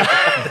are. Is it?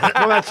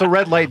 No, that's the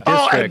red light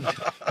district.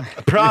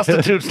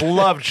 Prostitutes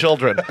love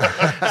children,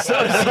 so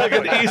it's like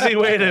an easy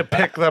way to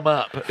pick them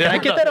up. Can I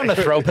get that on the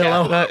throw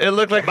pillow? It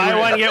looked like Buy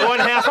one, get one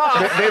half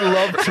off. They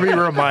love to be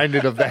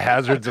reminded of the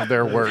hazards of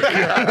their work.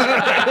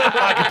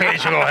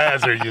 Occupational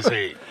hazard, you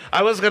see.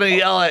 I was gonna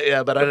yell at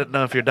you, but I didn't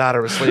know if your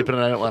daughter was sleeping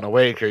and I didn't want to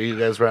wake her. You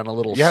guys were on a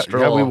little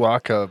stroll. we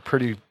walk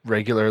pretty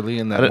regularly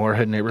in that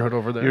Moorhead neighborhood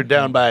over there. You're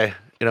down by,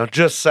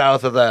 just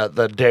south of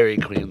the Dairy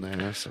Queen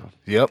there. So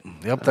Yep,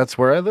 that's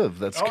where I live.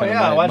 That's kind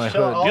of my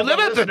hood. You live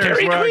at the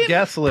Dairy Queen?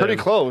 Guests live.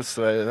 Pretty close.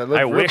 I live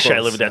I real wish I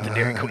close. lived at the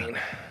Dairy Queen.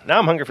 Now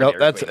I'm hungry for No,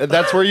 Dairy Queen.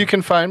 that's where you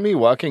can find me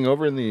walking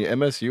over in the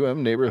MSUM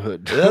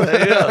neighborhood.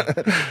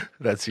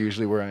 That's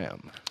usually where I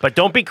am. But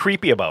don't be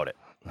creepy about it.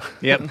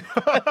 Yep.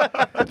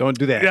 Don't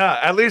do that. Yeah,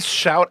 at least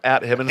shout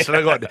at him instead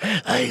of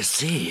going, I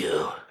see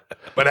you.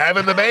 But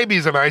having the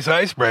baby's a nice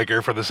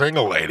icebreaker for the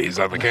single ladies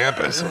on the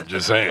campus. I'm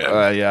just saying.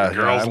 Yeah,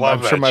 Girls I'm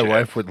love sure that my shit.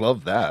 wife would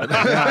love that.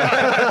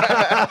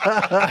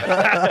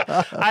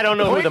 I don't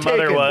know who the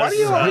mother was. Why do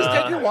you always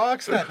take your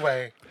walks that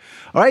way?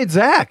 All right,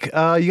 Zach, you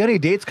got any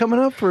dates coming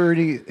up or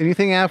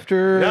anything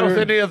after? Not with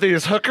any of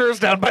these hookers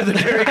down by the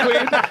Dairy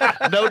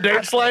Queen. No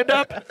dates lined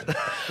up.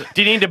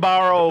 Do you need to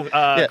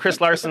borrow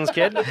Chris Larson's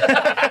kid?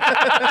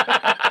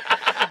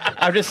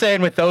 I'm just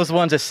saying, with those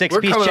ones, a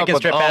 6-piece coming up chicken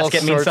with strip all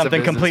basket means sorts of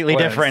something business completely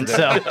plans different.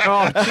 today. So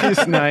Oh,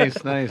 jeez,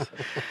 nice.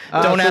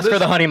 don't ask for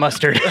the honey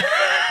mustard.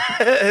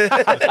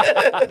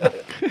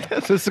 So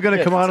this is going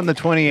to come out on the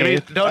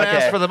 28th. Don't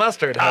ask for the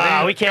mustard.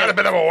 honey. We can't. Got a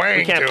bit of a wang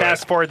We can't to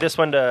fast it. forward this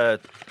one to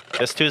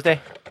this Tuesday.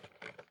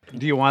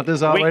 Do you want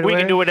this out We, right we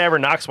away? can do whatever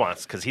Knox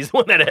wants because he's the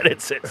one that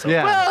edits it. So.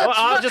 Yeah. Well,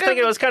 I was just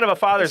thinking it was kind of a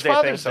Father's Day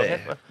Father's thing.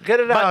 Day. So. Get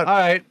it out. All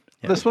right.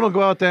 This one will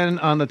go out then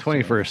on the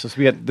 21st. This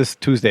will be at this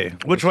Tuesday.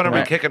 Which one are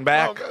we kicking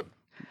back?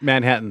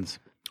 Manhattan's.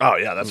 Oh,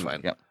 yeah, that's fine.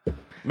 Yep.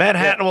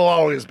 Manhattan will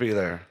always be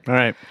there. All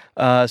right.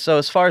 So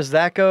as far as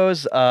that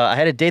goes, I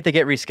had a date that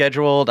get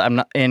rescheduled. I'm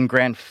not in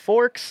Grand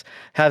Forks.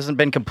 Hasn't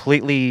been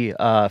completely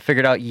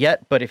figured out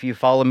yet. But if you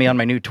follow me on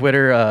my new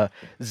Twitter,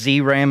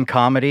 ZRAM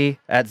Comedy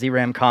at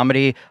ZRAM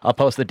Comedy, I'll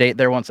post the date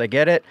there once I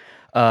get it.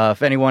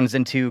 If anyone's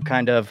into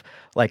kind of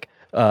like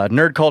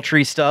nerd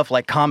culture stuff,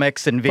 like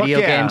comics and video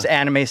yeah. games,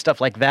 anime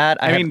stuff like that.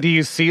 I mean, do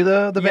you see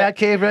the Bat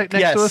Cave right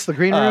next to us, the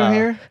green room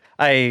here?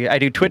 I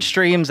do Twitch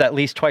streams at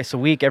least twice a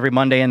week, every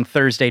Monday and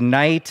Thursday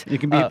night. You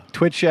can be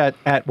Twitch at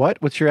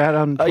what? What's your ad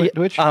on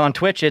Twitch? On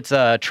Twitch, it's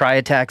Try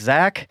Attack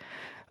Zach.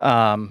 Do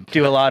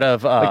a lot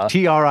of like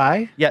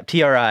TRI? Yep,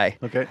 TRI.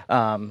 Okay.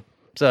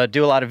 So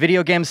do a lot of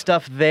video game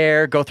stuff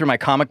there. Go through my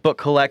comic book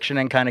collection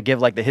and kind of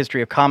give like the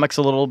history of comics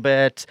a little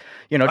bit.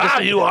 You know, Wow,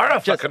 you are a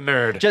fucking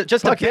nerd.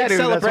 Just a Fuck yeah, big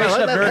dude, that's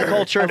celebration right. of nerd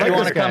culture. If I you like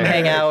want to this come guy.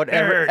 hang out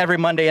every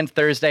Monday and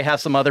Thursday,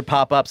 have some other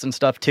pop-ups and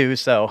stuff too.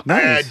 So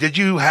Nice. Did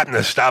you happen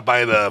to stop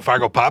by the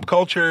Fargo Pop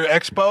Culture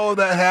Expo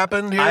that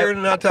happened here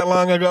not that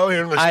long ago,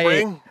 here in the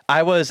spring?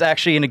 I was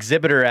actually an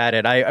exhibitor at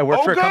it. I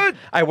work for good.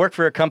 I work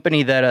for a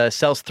company that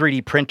sells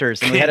 3D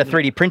printers, and we had a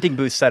 3D printing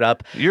booth set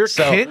up. You're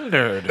so, king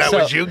nerd. That So-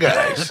 was you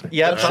guys.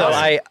 Yep.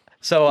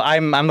 So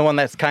I'm the one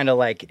that's kind of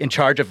like in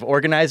charge of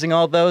organizing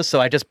all those.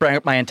 So I just bring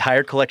up my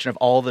entire collection of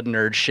all the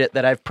nerd shit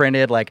that I've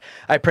printed. Like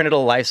I printed a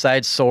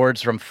life-size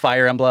swords from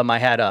Fire Emblem. I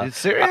had a You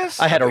serious?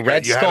 I had a You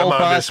Red had Skull them on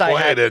bust. I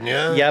display, had, didn't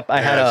you? Yep.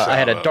 I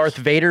had a Darth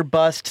Vader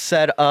bust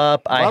set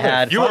up. I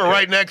had. You were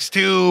right next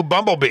to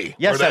Bumblebee.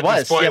 Yes, where I that was.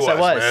 display Yes, I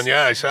was. Man.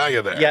 Yeah, I saw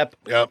you there. Yep.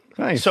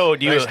 Nice. So,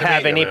 do you Nice to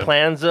have meet you, any man.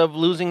 plans of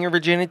losing your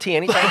virginity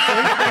anytime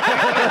soon?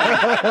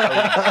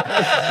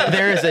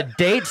 There is a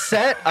date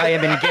set. I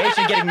am engaged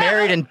and getting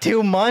married in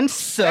 2 months.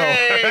 So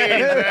Hey,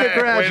 Zach,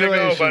 Congratulations. way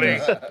to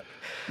go, buddy.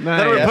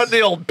 Then we're Nice. putting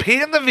the old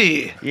P in the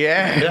V.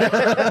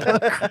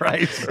 yeah,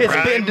 Christ. it's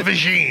Prime been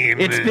Vagine.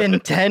 it's been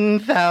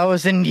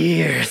 10,000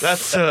 years.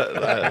 That's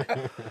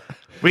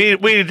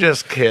we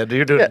just kid.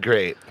 You're doing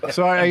great.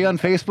 So are you on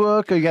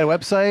Facebook? Or you got a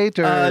website?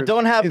 Or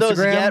Don't have those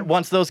Instagram? yet.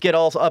 Once those get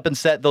all up and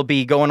set, they'll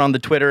be going on the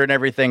Twitter and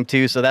everything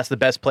too. So that's the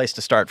best place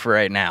to start for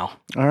right now.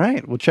 All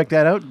right. We'll check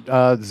that out.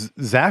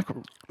 Zach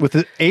with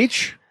the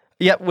H?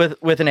 Yep,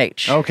 with an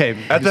H. Okay.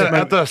 At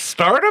the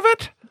start of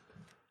it?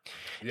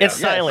 It's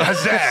silent.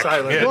 Zach.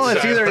 Yeah, Well,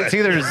 it's Zach.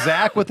 either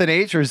Zach with an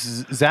H or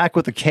Zach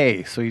with a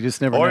K. So you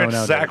just never Or know it's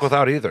nowadays. Zach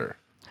without either.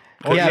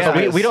 yeah,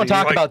 but we don't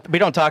talk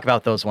Like-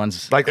 about those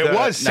ones. Like It the,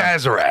 was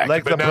Sazerac.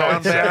 like but the now Brown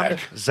it's Zach. Band.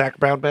 Zach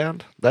Brown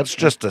Band. That's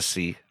just a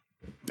C.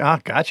 Ah,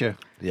 gotcha.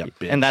 Yeah,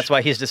 bitch. And that's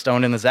why he's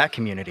disowned in the Zach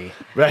community.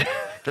 right.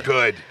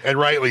 Good. And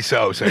rightly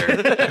so, sir.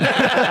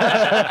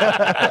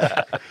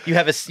 You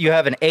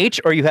have an H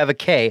or you have a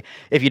K.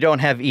 If you don't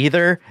have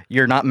either,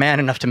 you're not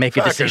man enough to make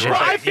a decision.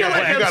 I feel Yeah,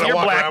 like you gotta you're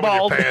walk around with your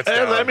blackballed. pants And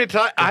down. let me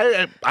tell you,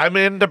 I'm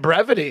into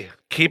brevity.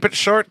 Keep it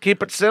short,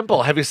 keep it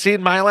simple. Have you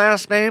seen my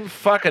last name?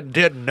 Fucking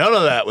did none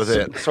of that with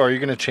it. So are you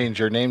going to change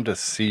your name to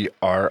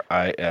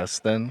CRIS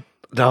then?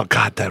 No,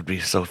 God, that'd be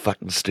so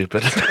fucking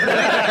stupid. Like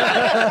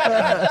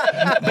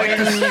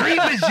the street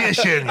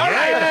magician.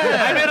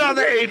 Yeah. I'm in on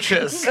the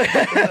H's.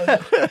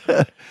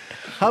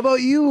 How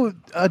about you,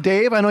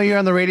 Dave? I know you're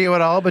on the radio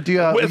at all, but do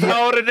you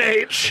Without an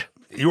H.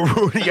 You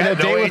yeah,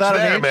 day no H without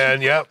an there, H?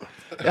 man. Yep.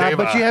 Dave,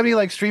 but do you have any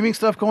like streaming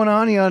stuff going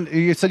on?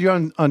 You said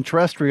you're on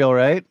terrestrial,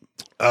 right?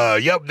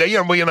 Yep.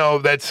 Well, you know,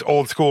 that's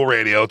old school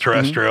radio,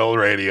 terrestrial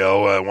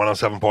radio,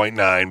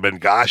 107.9. But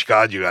gosh,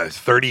 God, you guys,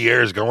 30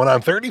 years, going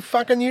on 30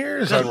 fucking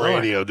years on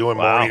radio, doing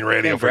morning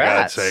radio, for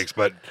God's Congrats. sakes.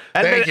 But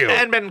And thank been, you.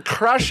 And been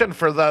crushing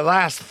for the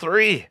last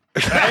 3.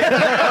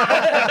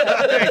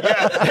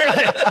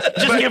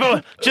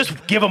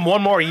 Just give him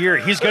one more year.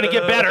 He's gonna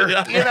get better.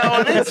 You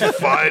know, and it's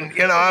fun.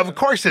 You know, of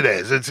course it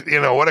is. It's,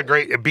 you know, what a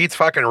great, it beats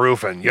fucking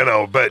roofing, you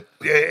know, but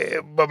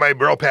my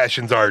real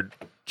passions are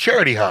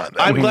charity hunt.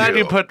 I'm We glad do.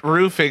 you put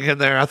roofing in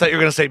there. I thought you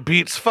were going to say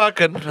beats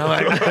fucking. I'm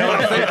like, I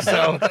don't think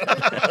so.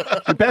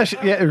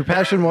 Your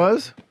passion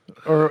was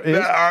or is?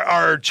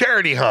 Our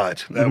charity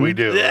hunt that we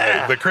do,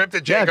 the Crypt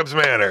at Jacob's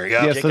Manor.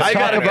 Yeah. Yes, let's I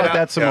talk gotta get about out-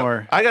 that some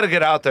more. I got to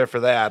get out there for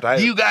that.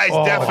 You guys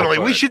definitely.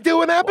 We should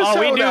do an episode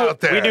Oh, we do. out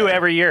there. We do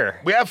every year.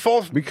 We have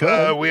full. We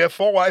could. We have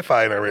full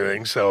Wi-Fi and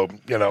everything. So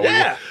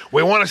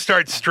we want to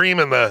start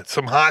streaming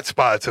some hot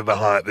spots of the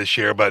hunt this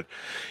year. But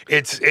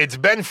it's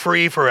been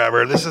free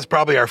forever. This is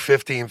probably our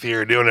 15th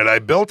year doing it. I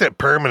built it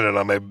permanent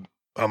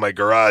on my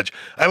garage.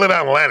 I live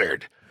out in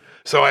Leonard,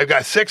 so I've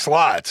got 6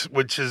 lots,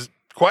 which is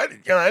quite,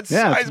 it's Yeah, it's a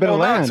bit sizable of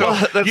land. amount.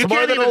 So That's you more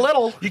can't than a even-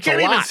 little. You It's a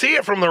can't even lot. see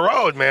it from the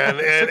road, man.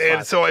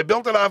 And so I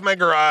built it off my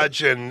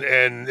garage, and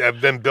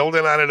I've been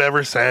building on it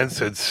ever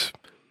since.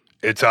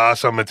 It's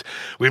awesome.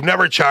 We've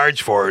never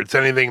charged for it. It's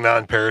anything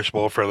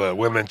non-perishable for the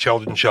women and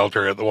children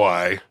shelter at the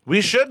Y.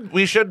 We should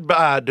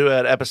do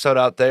an episode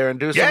out there and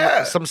do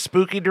some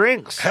spooky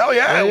drinks. Hell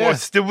yeah.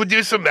 We'll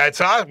do some,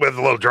 that's awesome, with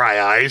a little dry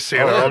ice,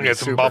 get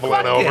some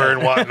bubbling over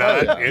and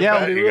whatnot.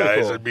 Yeah, it'd be you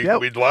really guys, cool.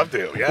 we'd love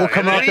to. Yeah. We'll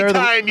come and out there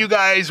anytime you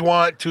guys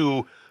want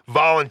to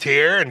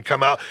volunteer and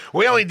come out,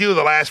 we only do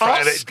the last I'll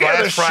Friday. scare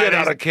the last shit Fridays.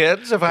 out of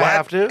kids if I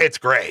have to. It's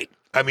great.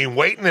 I mean,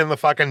 waiting in the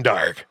fucking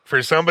dark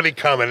for somebody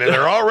coming, and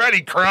they're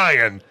already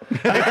crying.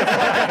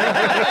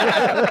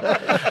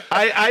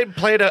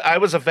 I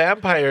was a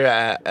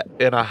vampire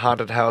in a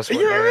haunted house. one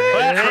You're day.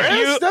 right,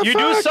 Chris, the You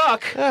do fuck?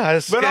 suck. Yeah, I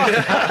was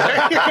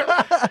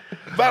scared.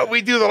 But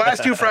we do the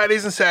last 2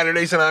 Fridays and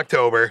Saturdays in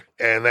October,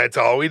 and that's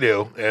all we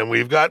do. And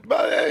we've got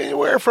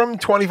anywhere from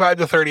 25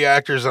 to 30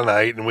 actors a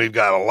night, and we've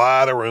got a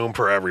lot of room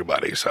for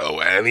everybody. So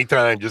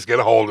anytime, just get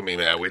a hold of me,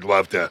 man. We'd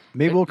love to.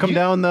 Maybe we'll come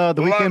down the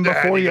weekend to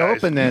have before you you guys.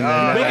 open then.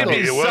 We could Let's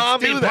be do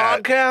zombie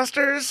that.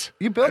 podcasters.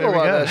 You build a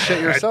lot of that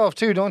shit yourself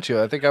too, don't you?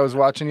 I think I was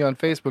watching you on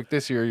Facebook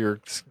this year. You're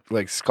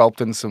like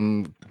sculpting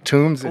some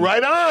tombs. And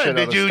Right on. shit out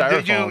Did of you?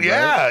 styrofoam,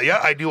 right?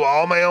 Yeah. I do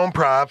all my own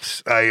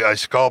props. I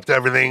sculpt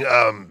everything.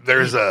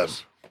 There's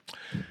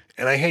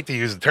and I hate to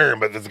use the term,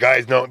 but the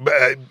guys know.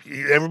 But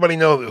everybody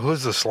know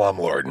who's the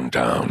slumlord in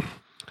town.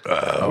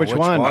 Which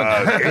one?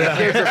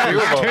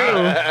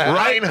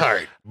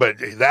 Reinhardt, but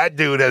that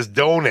dude has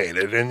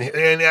donated,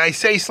 and I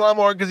say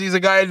slumlord because he's a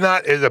guy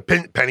is a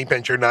penny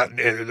pincher, not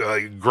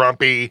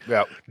grumpy,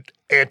 Yep.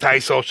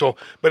 antisocial.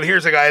 But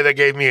here's a guy that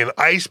gave me an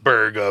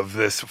iceberg of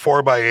this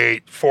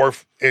 4x8,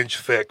 4-inch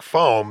thick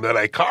foam that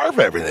I carve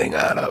everything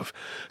out of.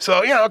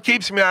 So it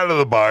keeps me out of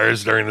the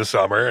bars during the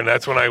summer, and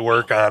that's when I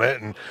work on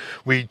it. And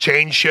we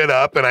change shit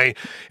up, and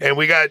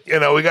we got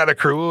a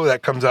crew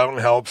that comes out and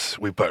helps.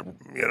 We put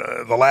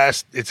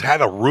it's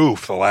had a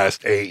roof the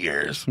last 8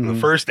 years. The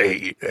first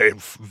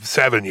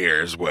 7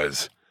 years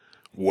was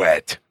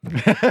wet.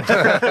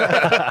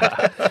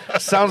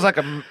 Sounds like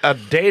a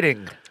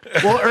dating.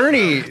 Well,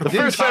 Ernie, The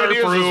first 7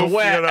 years was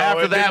wet.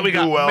 After it that, didn't we do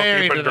got well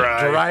married keeping and it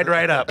dry. dried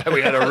right up.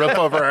 We had a roof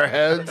over our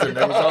heads, and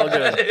it was all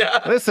good.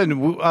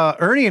 listen,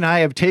 Ernie and I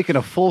have taken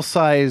a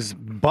full-size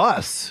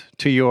bus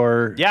to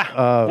your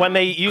when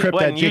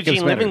Crypt at Jacob's Eugene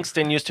Manor.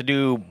 Livingston used to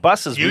do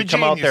buses, we'd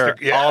come out used there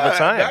to- all the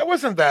time. That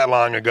wasn't that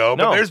long ago,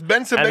 but there's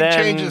been some And big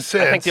then changes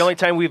since. I think the only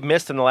time we've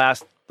missed in the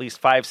last at least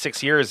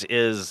 5-6 years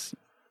is,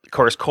 of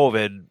course,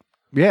 COVID.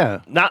 Yeah.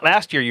 Not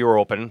last year you were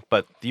open,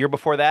 but the year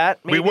before that,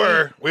 maybe?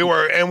 We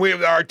were, and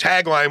our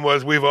tagline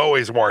was "We've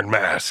always worn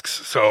masks."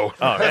 So,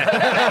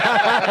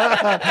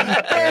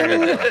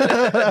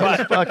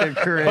 That's fucking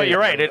great. But you're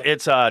right.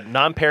 It's a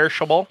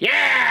non-perishable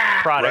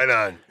product. right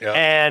on. Yeah.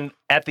 And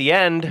at the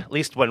end, at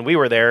least when we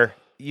were there,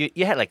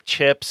 you had like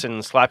chips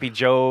and sloppy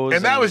joes.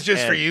 And that was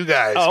just for you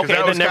guys, Oh, because okay,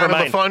 that was then kind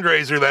never of a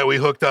fundraiser that we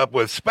hooked up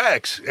with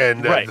Specs,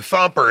 and Right. the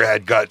Thumper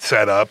had got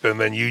set up, and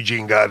then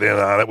Eugene got in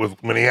on it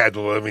when he had the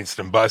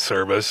Livingston bus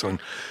service.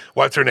 And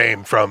what's her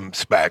name from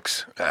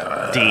Specs? D.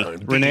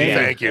 Renee.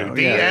 Thank you, Oh,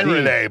 D yeah. and D.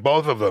 Renee,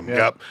 both of them. Yeah.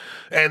 Yep.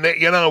 And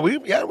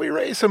they, we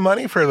raised some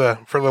money for the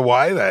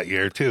Y that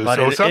year too. But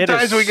So it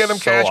sometimes is we get them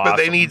so cash, but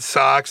they awesome. need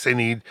socks, they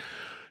need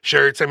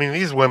shirts. I mean,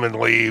 these women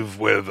leave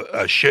with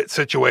a shit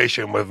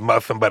situation with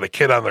nothing but a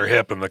kid on their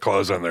hip and the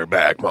clothes on their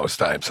back most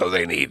times. So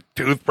they need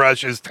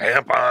toothbrushes,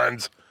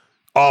 tampons,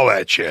 all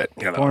that shit.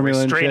 Formula and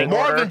Restraining shit.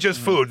 More order. than just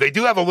food. They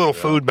do have a little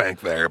food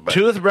bank there, but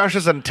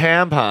Toothbrushes and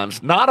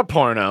tampons. Not a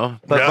porno,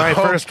 but No. my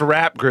first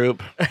rap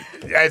group.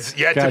 it's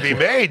yet to be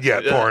made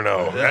yet.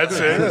 Porno. That's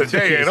it. The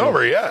day ain't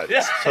over yet.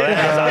 So that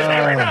has out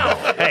there right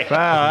now. Hey,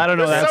 Wow, I don't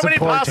know. That's so a many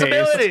poor taste.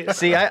 possibilities.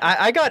 See,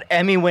 I got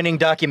Emmy-winning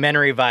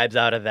documentary vibes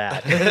out of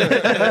that.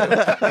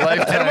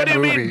 Lifetime And what do you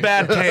movie. mean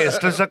bad taste?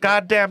 There's a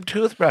goddamn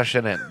toothbrush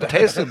in it. The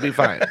taste would be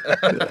fine.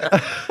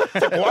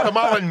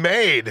 Guatemalan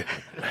made.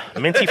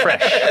 minty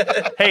fresh.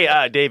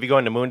 Hey, Dave, you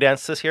going to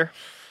Moondance this year?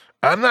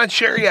 I'm not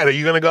sure yet. Are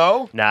you going to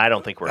go? Nah, I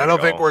don't think we're I gonna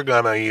don't think go. we're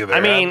gonna either.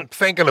 I mean- I'm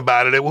thinking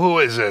about it. Who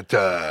is it?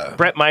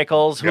 Brett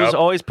Michaels, who's Yep.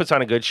 always puts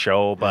on a good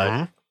show,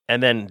 but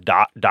and then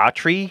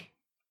Daughtry.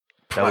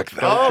 Fuck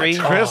that. Daughtry.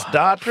 Chris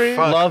Daughtry.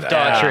 Love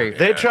that. Daughtry.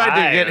 They tried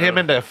to I- get him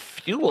into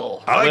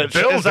Fuel. I like which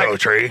Bill is like,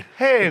 Daughtry.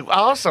 hey,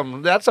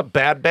 awesome. That's a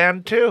bad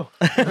band, too.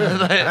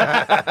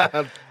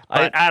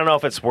 I don't know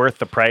if it's worth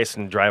the price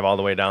and drive all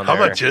the way down How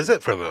there. much is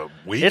it for the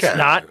weekend? It's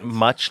not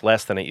much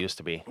less than it used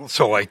to be.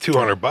 So like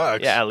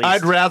 $200. Yeah, at least.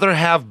 I'd rather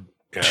have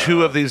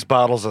 2 of these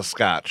bottles of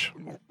scotch.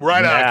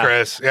 Right Yeah. on,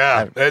 Chris.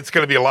 Yeah, it's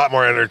going to be a lot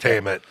more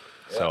entertainment.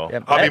 So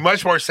Yep. I'll be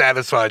much more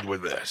satisfied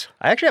with this.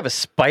 I actually have a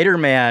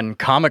Spider-Man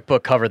comic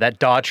book cover that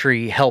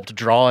Daughtry helped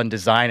draw and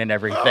design and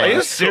everything. Are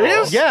you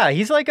serious? Yeah,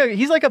 he's like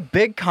a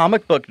big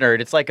comic book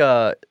nerd. It's like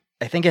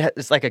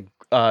it's like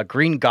a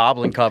Green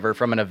Goblin cover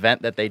from an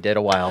event that they did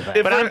a while back.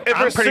 but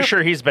I'm pretty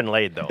sure he's been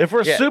laid though. If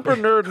we're Yeah. super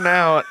nerding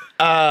out,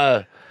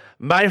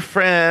 my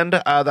friend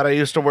that I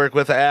used to work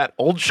with at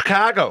Old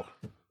Chicago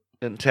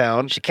in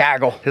town,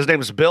 Chicago. his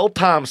name's Bill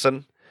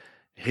Thompson.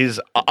 He's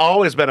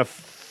always been a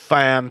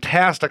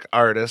fantastic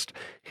artist.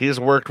 He's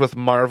worked with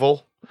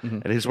Marvel,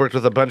 and he's worked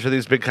with a bunch of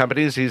these big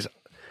companies. He's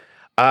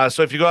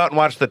so if you go out and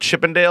watch the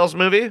Chippendales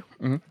movie,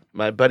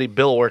 my buddy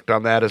Bill worked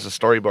on that as a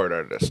storyboard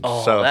artist.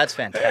 Oh, so that's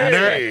fantastic.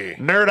 Hey.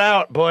 nerd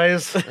out,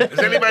 boys. Does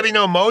anybody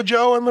know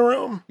Mojo in the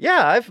room?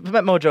 Yeah, I've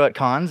met Mojo at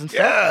cons and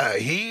stuff. Yeah,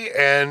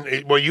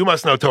 you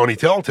must know Tony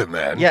Tilton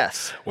then.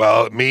 Yes.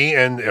 Well, me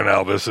and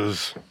now this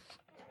is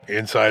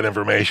inside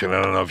information.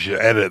 I don't know if you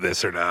edit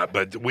this or not,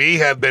 but we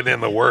have been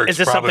in the works. Is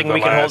this probably something the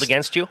we can hold last-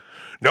 against you?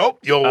 Nope,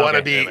 you'll want to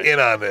Okay, be damn it. in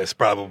on this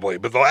probably.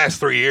 But the last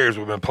 3 years,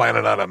 we've been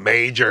planning on a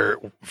major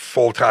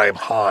full-time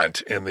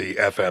haunt in the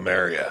FM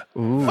area.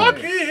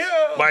 Fuck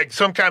yeah! Like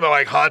some kind of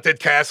like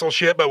haunted castle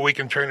shit, but we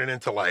can turn it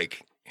into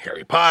like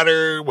Harry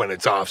Potter when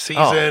it's off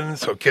season,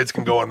 so kids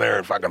can go in there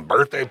and fucking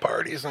birthday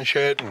parties and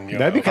shit. And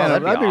That'd be kind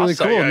of that'd be really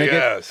awesome. cool. yeah, Make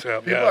yes,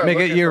 yeah. make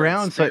it year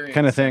round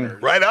kind of thing.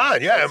 Right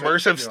on, yeah,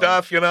 immersive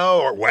stuff,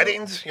 or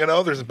weddings,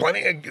 there's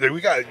plenty of, we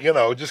got,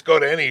 just go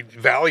to any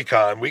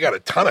ValleyCon, we got a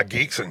ton of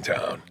geeks in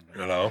town,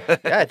 Yeah,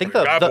 I think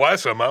the God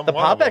bless them, I'm the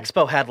one of Pop them.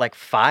 Expo had like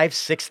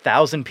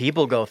 5,000-6,000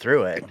 people go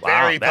through it.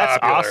 Very that's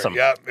popular. awesome.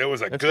 Yep, it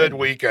was a good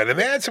weekend, and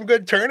they had some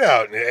good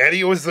turnout. And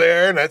Eddie was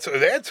there, and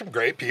they had some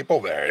great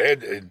people there.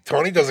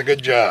 Tony does a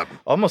good job.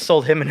 Almost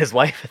sold him and his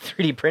wife a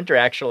 3D printer.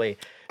 Actually,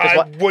 his,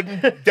 I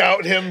wouldn't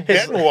doubt him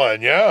getting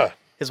one. Yeah,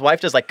 his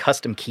wife does like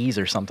custom keys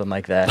or something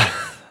like that.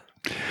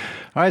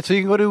 All right, so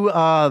you can go to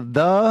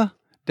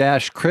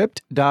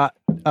the-crypt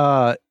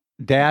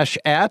dash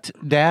at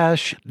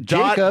dash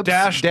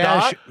Jacobs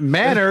dash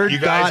manor you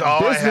guys,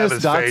 all I have business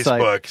is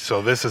Facebook, site.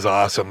 so this is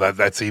awesome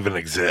that's even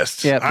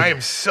exists. Yeah. I am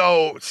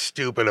so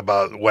stupid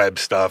about web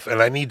stuff,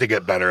 and I need to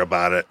get better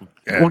about it.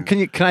 And Well,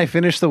 can I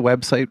finish the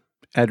website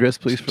address,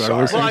 please, for our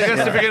Sorry. listeners? Well, I guess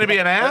if you're going to be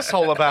an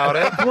asshole about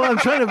it, Well, I'm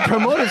trying to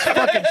promote his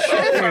fucking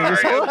shit here.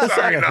 Just hold on a I'm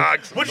sorry, second.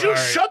 Knox. would you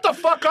shut the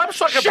fuck up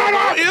so I can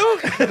promote you?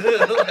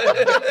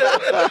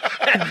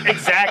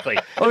 Exactly.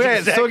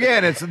 Okay, so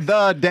again, it's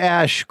the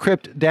dash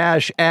crypt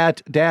dash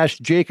at dash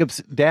Jacobs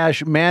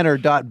dash manor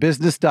dot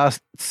business dot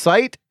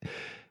site.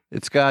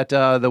 It's got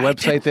the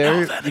website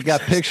there. You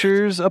got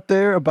pictures up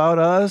there about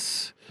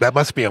us. That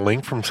must be a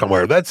link from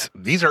somewhere.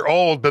 These are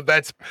old, but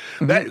that.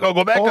 Oh,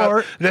 go back Or-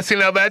 up. Let's see.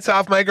 Now that's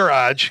off my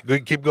garage.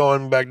 Good, keep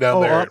going back down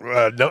Oh, there. up,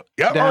 No,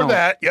 yep, down. or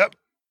that. Yep,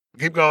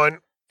 keep going.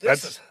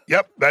 That's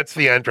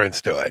the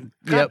entrance to it.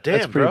 Yep, that's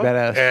damn, pretty bro.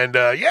 badass. And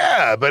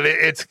but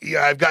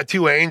I've got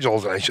 2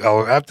 angels, and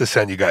I'll have to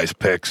send you guys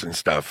pics and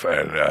stuff.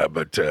 And I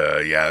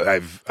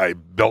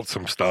built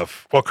some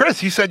stuff. Well,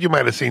 Chris, you said you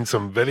might have seen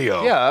some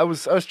video. Yeah, I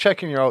was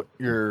checking out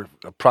your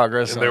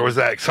progress. And there was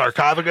that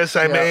sarcophagus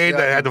I made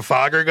that had the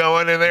fogger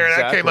going in there, and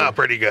that came Exactly. out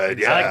pretty good.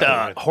 I Yeah. like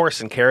the horse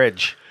and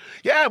carriage.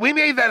 Yeah, we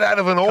made that out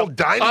of an old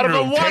dining Out of a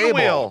room one table.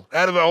 wheel.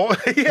 Out of a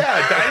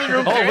dining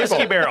room Oh, table.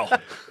 whiskey barrel.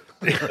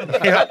 Yep,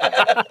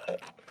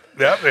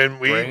 and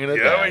Bringing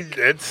it back.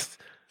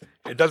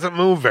 it doesn't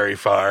move very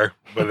far,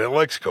 but it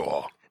looks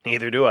cool.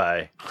 Neither do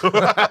I.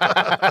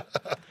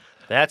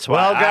 That's why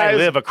Well, I guys-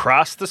 live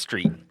across the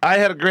street. I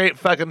had a great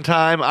fucking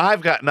time.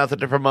 I've got nothing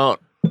to promote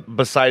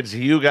besides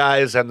you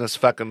guys and this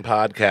fucking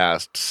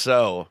podcast.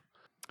 So,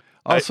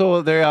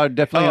 Also, they are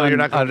definitely you're on,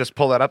 not going to just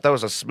pull that up? That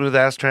was a smooth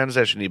ass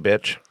transition, you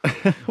bitch.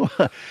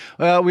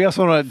 well, we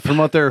also want to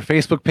promote their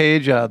Facebook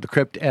page, the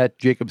Crypt at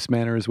Jacobs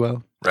Manor as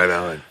well. Right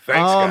on. Thanks,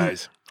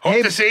 guys. Hope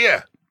hey- to see you.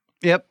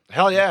 Yep.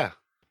 Hell yeah.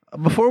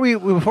 Before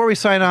we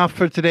sign off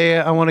for today,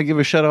 I want to give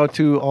a shout out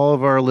to all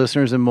of our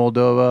listeners in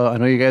Moldova. I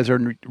know you guys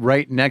are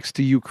right next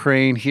to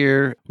Ukraine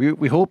here.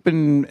 We hope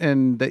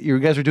and that you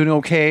guys are doing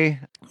okay.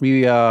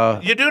 We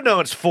You do know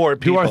it's 4 do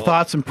people. our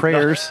thoughts and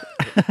prayers,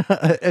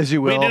 as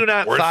you We will. do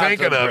not. We're thoughts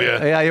thinking of prayer.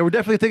 you. Yeah, we're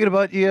definitely thinking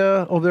about you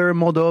over there in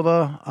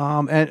Moldova,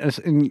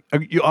 and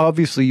you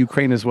obviously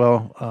Ukraine as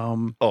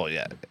well. Oh,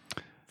 yeah.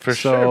 For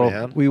So sure,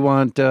 man. we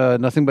want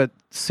nothing but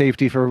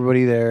safety for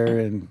everybody there.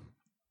 And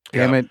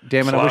damn it,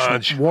 I wish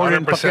Flange, war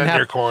didn't 100% fucking in your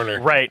happen. corner.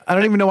 Right. I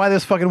don't even know why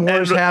this fucking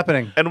war is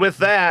happening. And with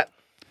that,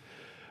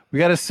 We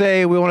got to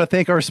say, we want to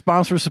thank our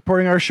sponsor for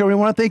supporting our show. We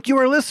want to thank you,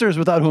 our listeners,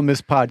 without whom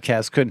this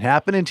podcast couldn't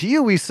happen. And to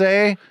you, we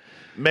say,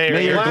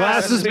 may your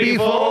glasses be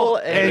full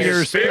and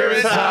your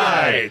spirits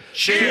high.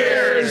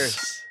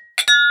 Cheers.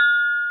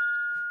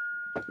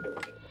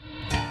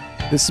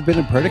 This has been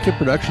a Predicate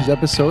Productions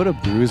episode of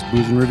Brews,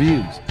 Booze, and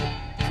Reviews.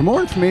 For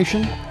more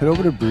information, head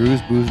over to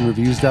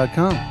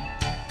brewsboozeandreviews.com.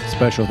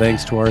 Special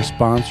thanks to our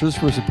sponsors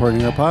for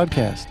supporting our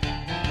podcast.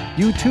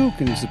 You too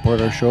can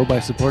support our show by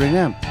supporting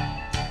them.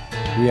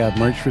 We have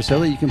merch for sale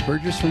that you can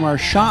purchase from our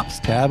Shops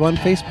tab on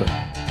Facebook.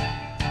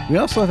 We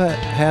also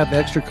have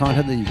extra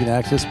content that you can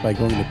access by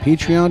going to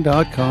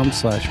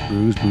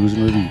patreon.com/brews, booze,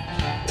 and reviews.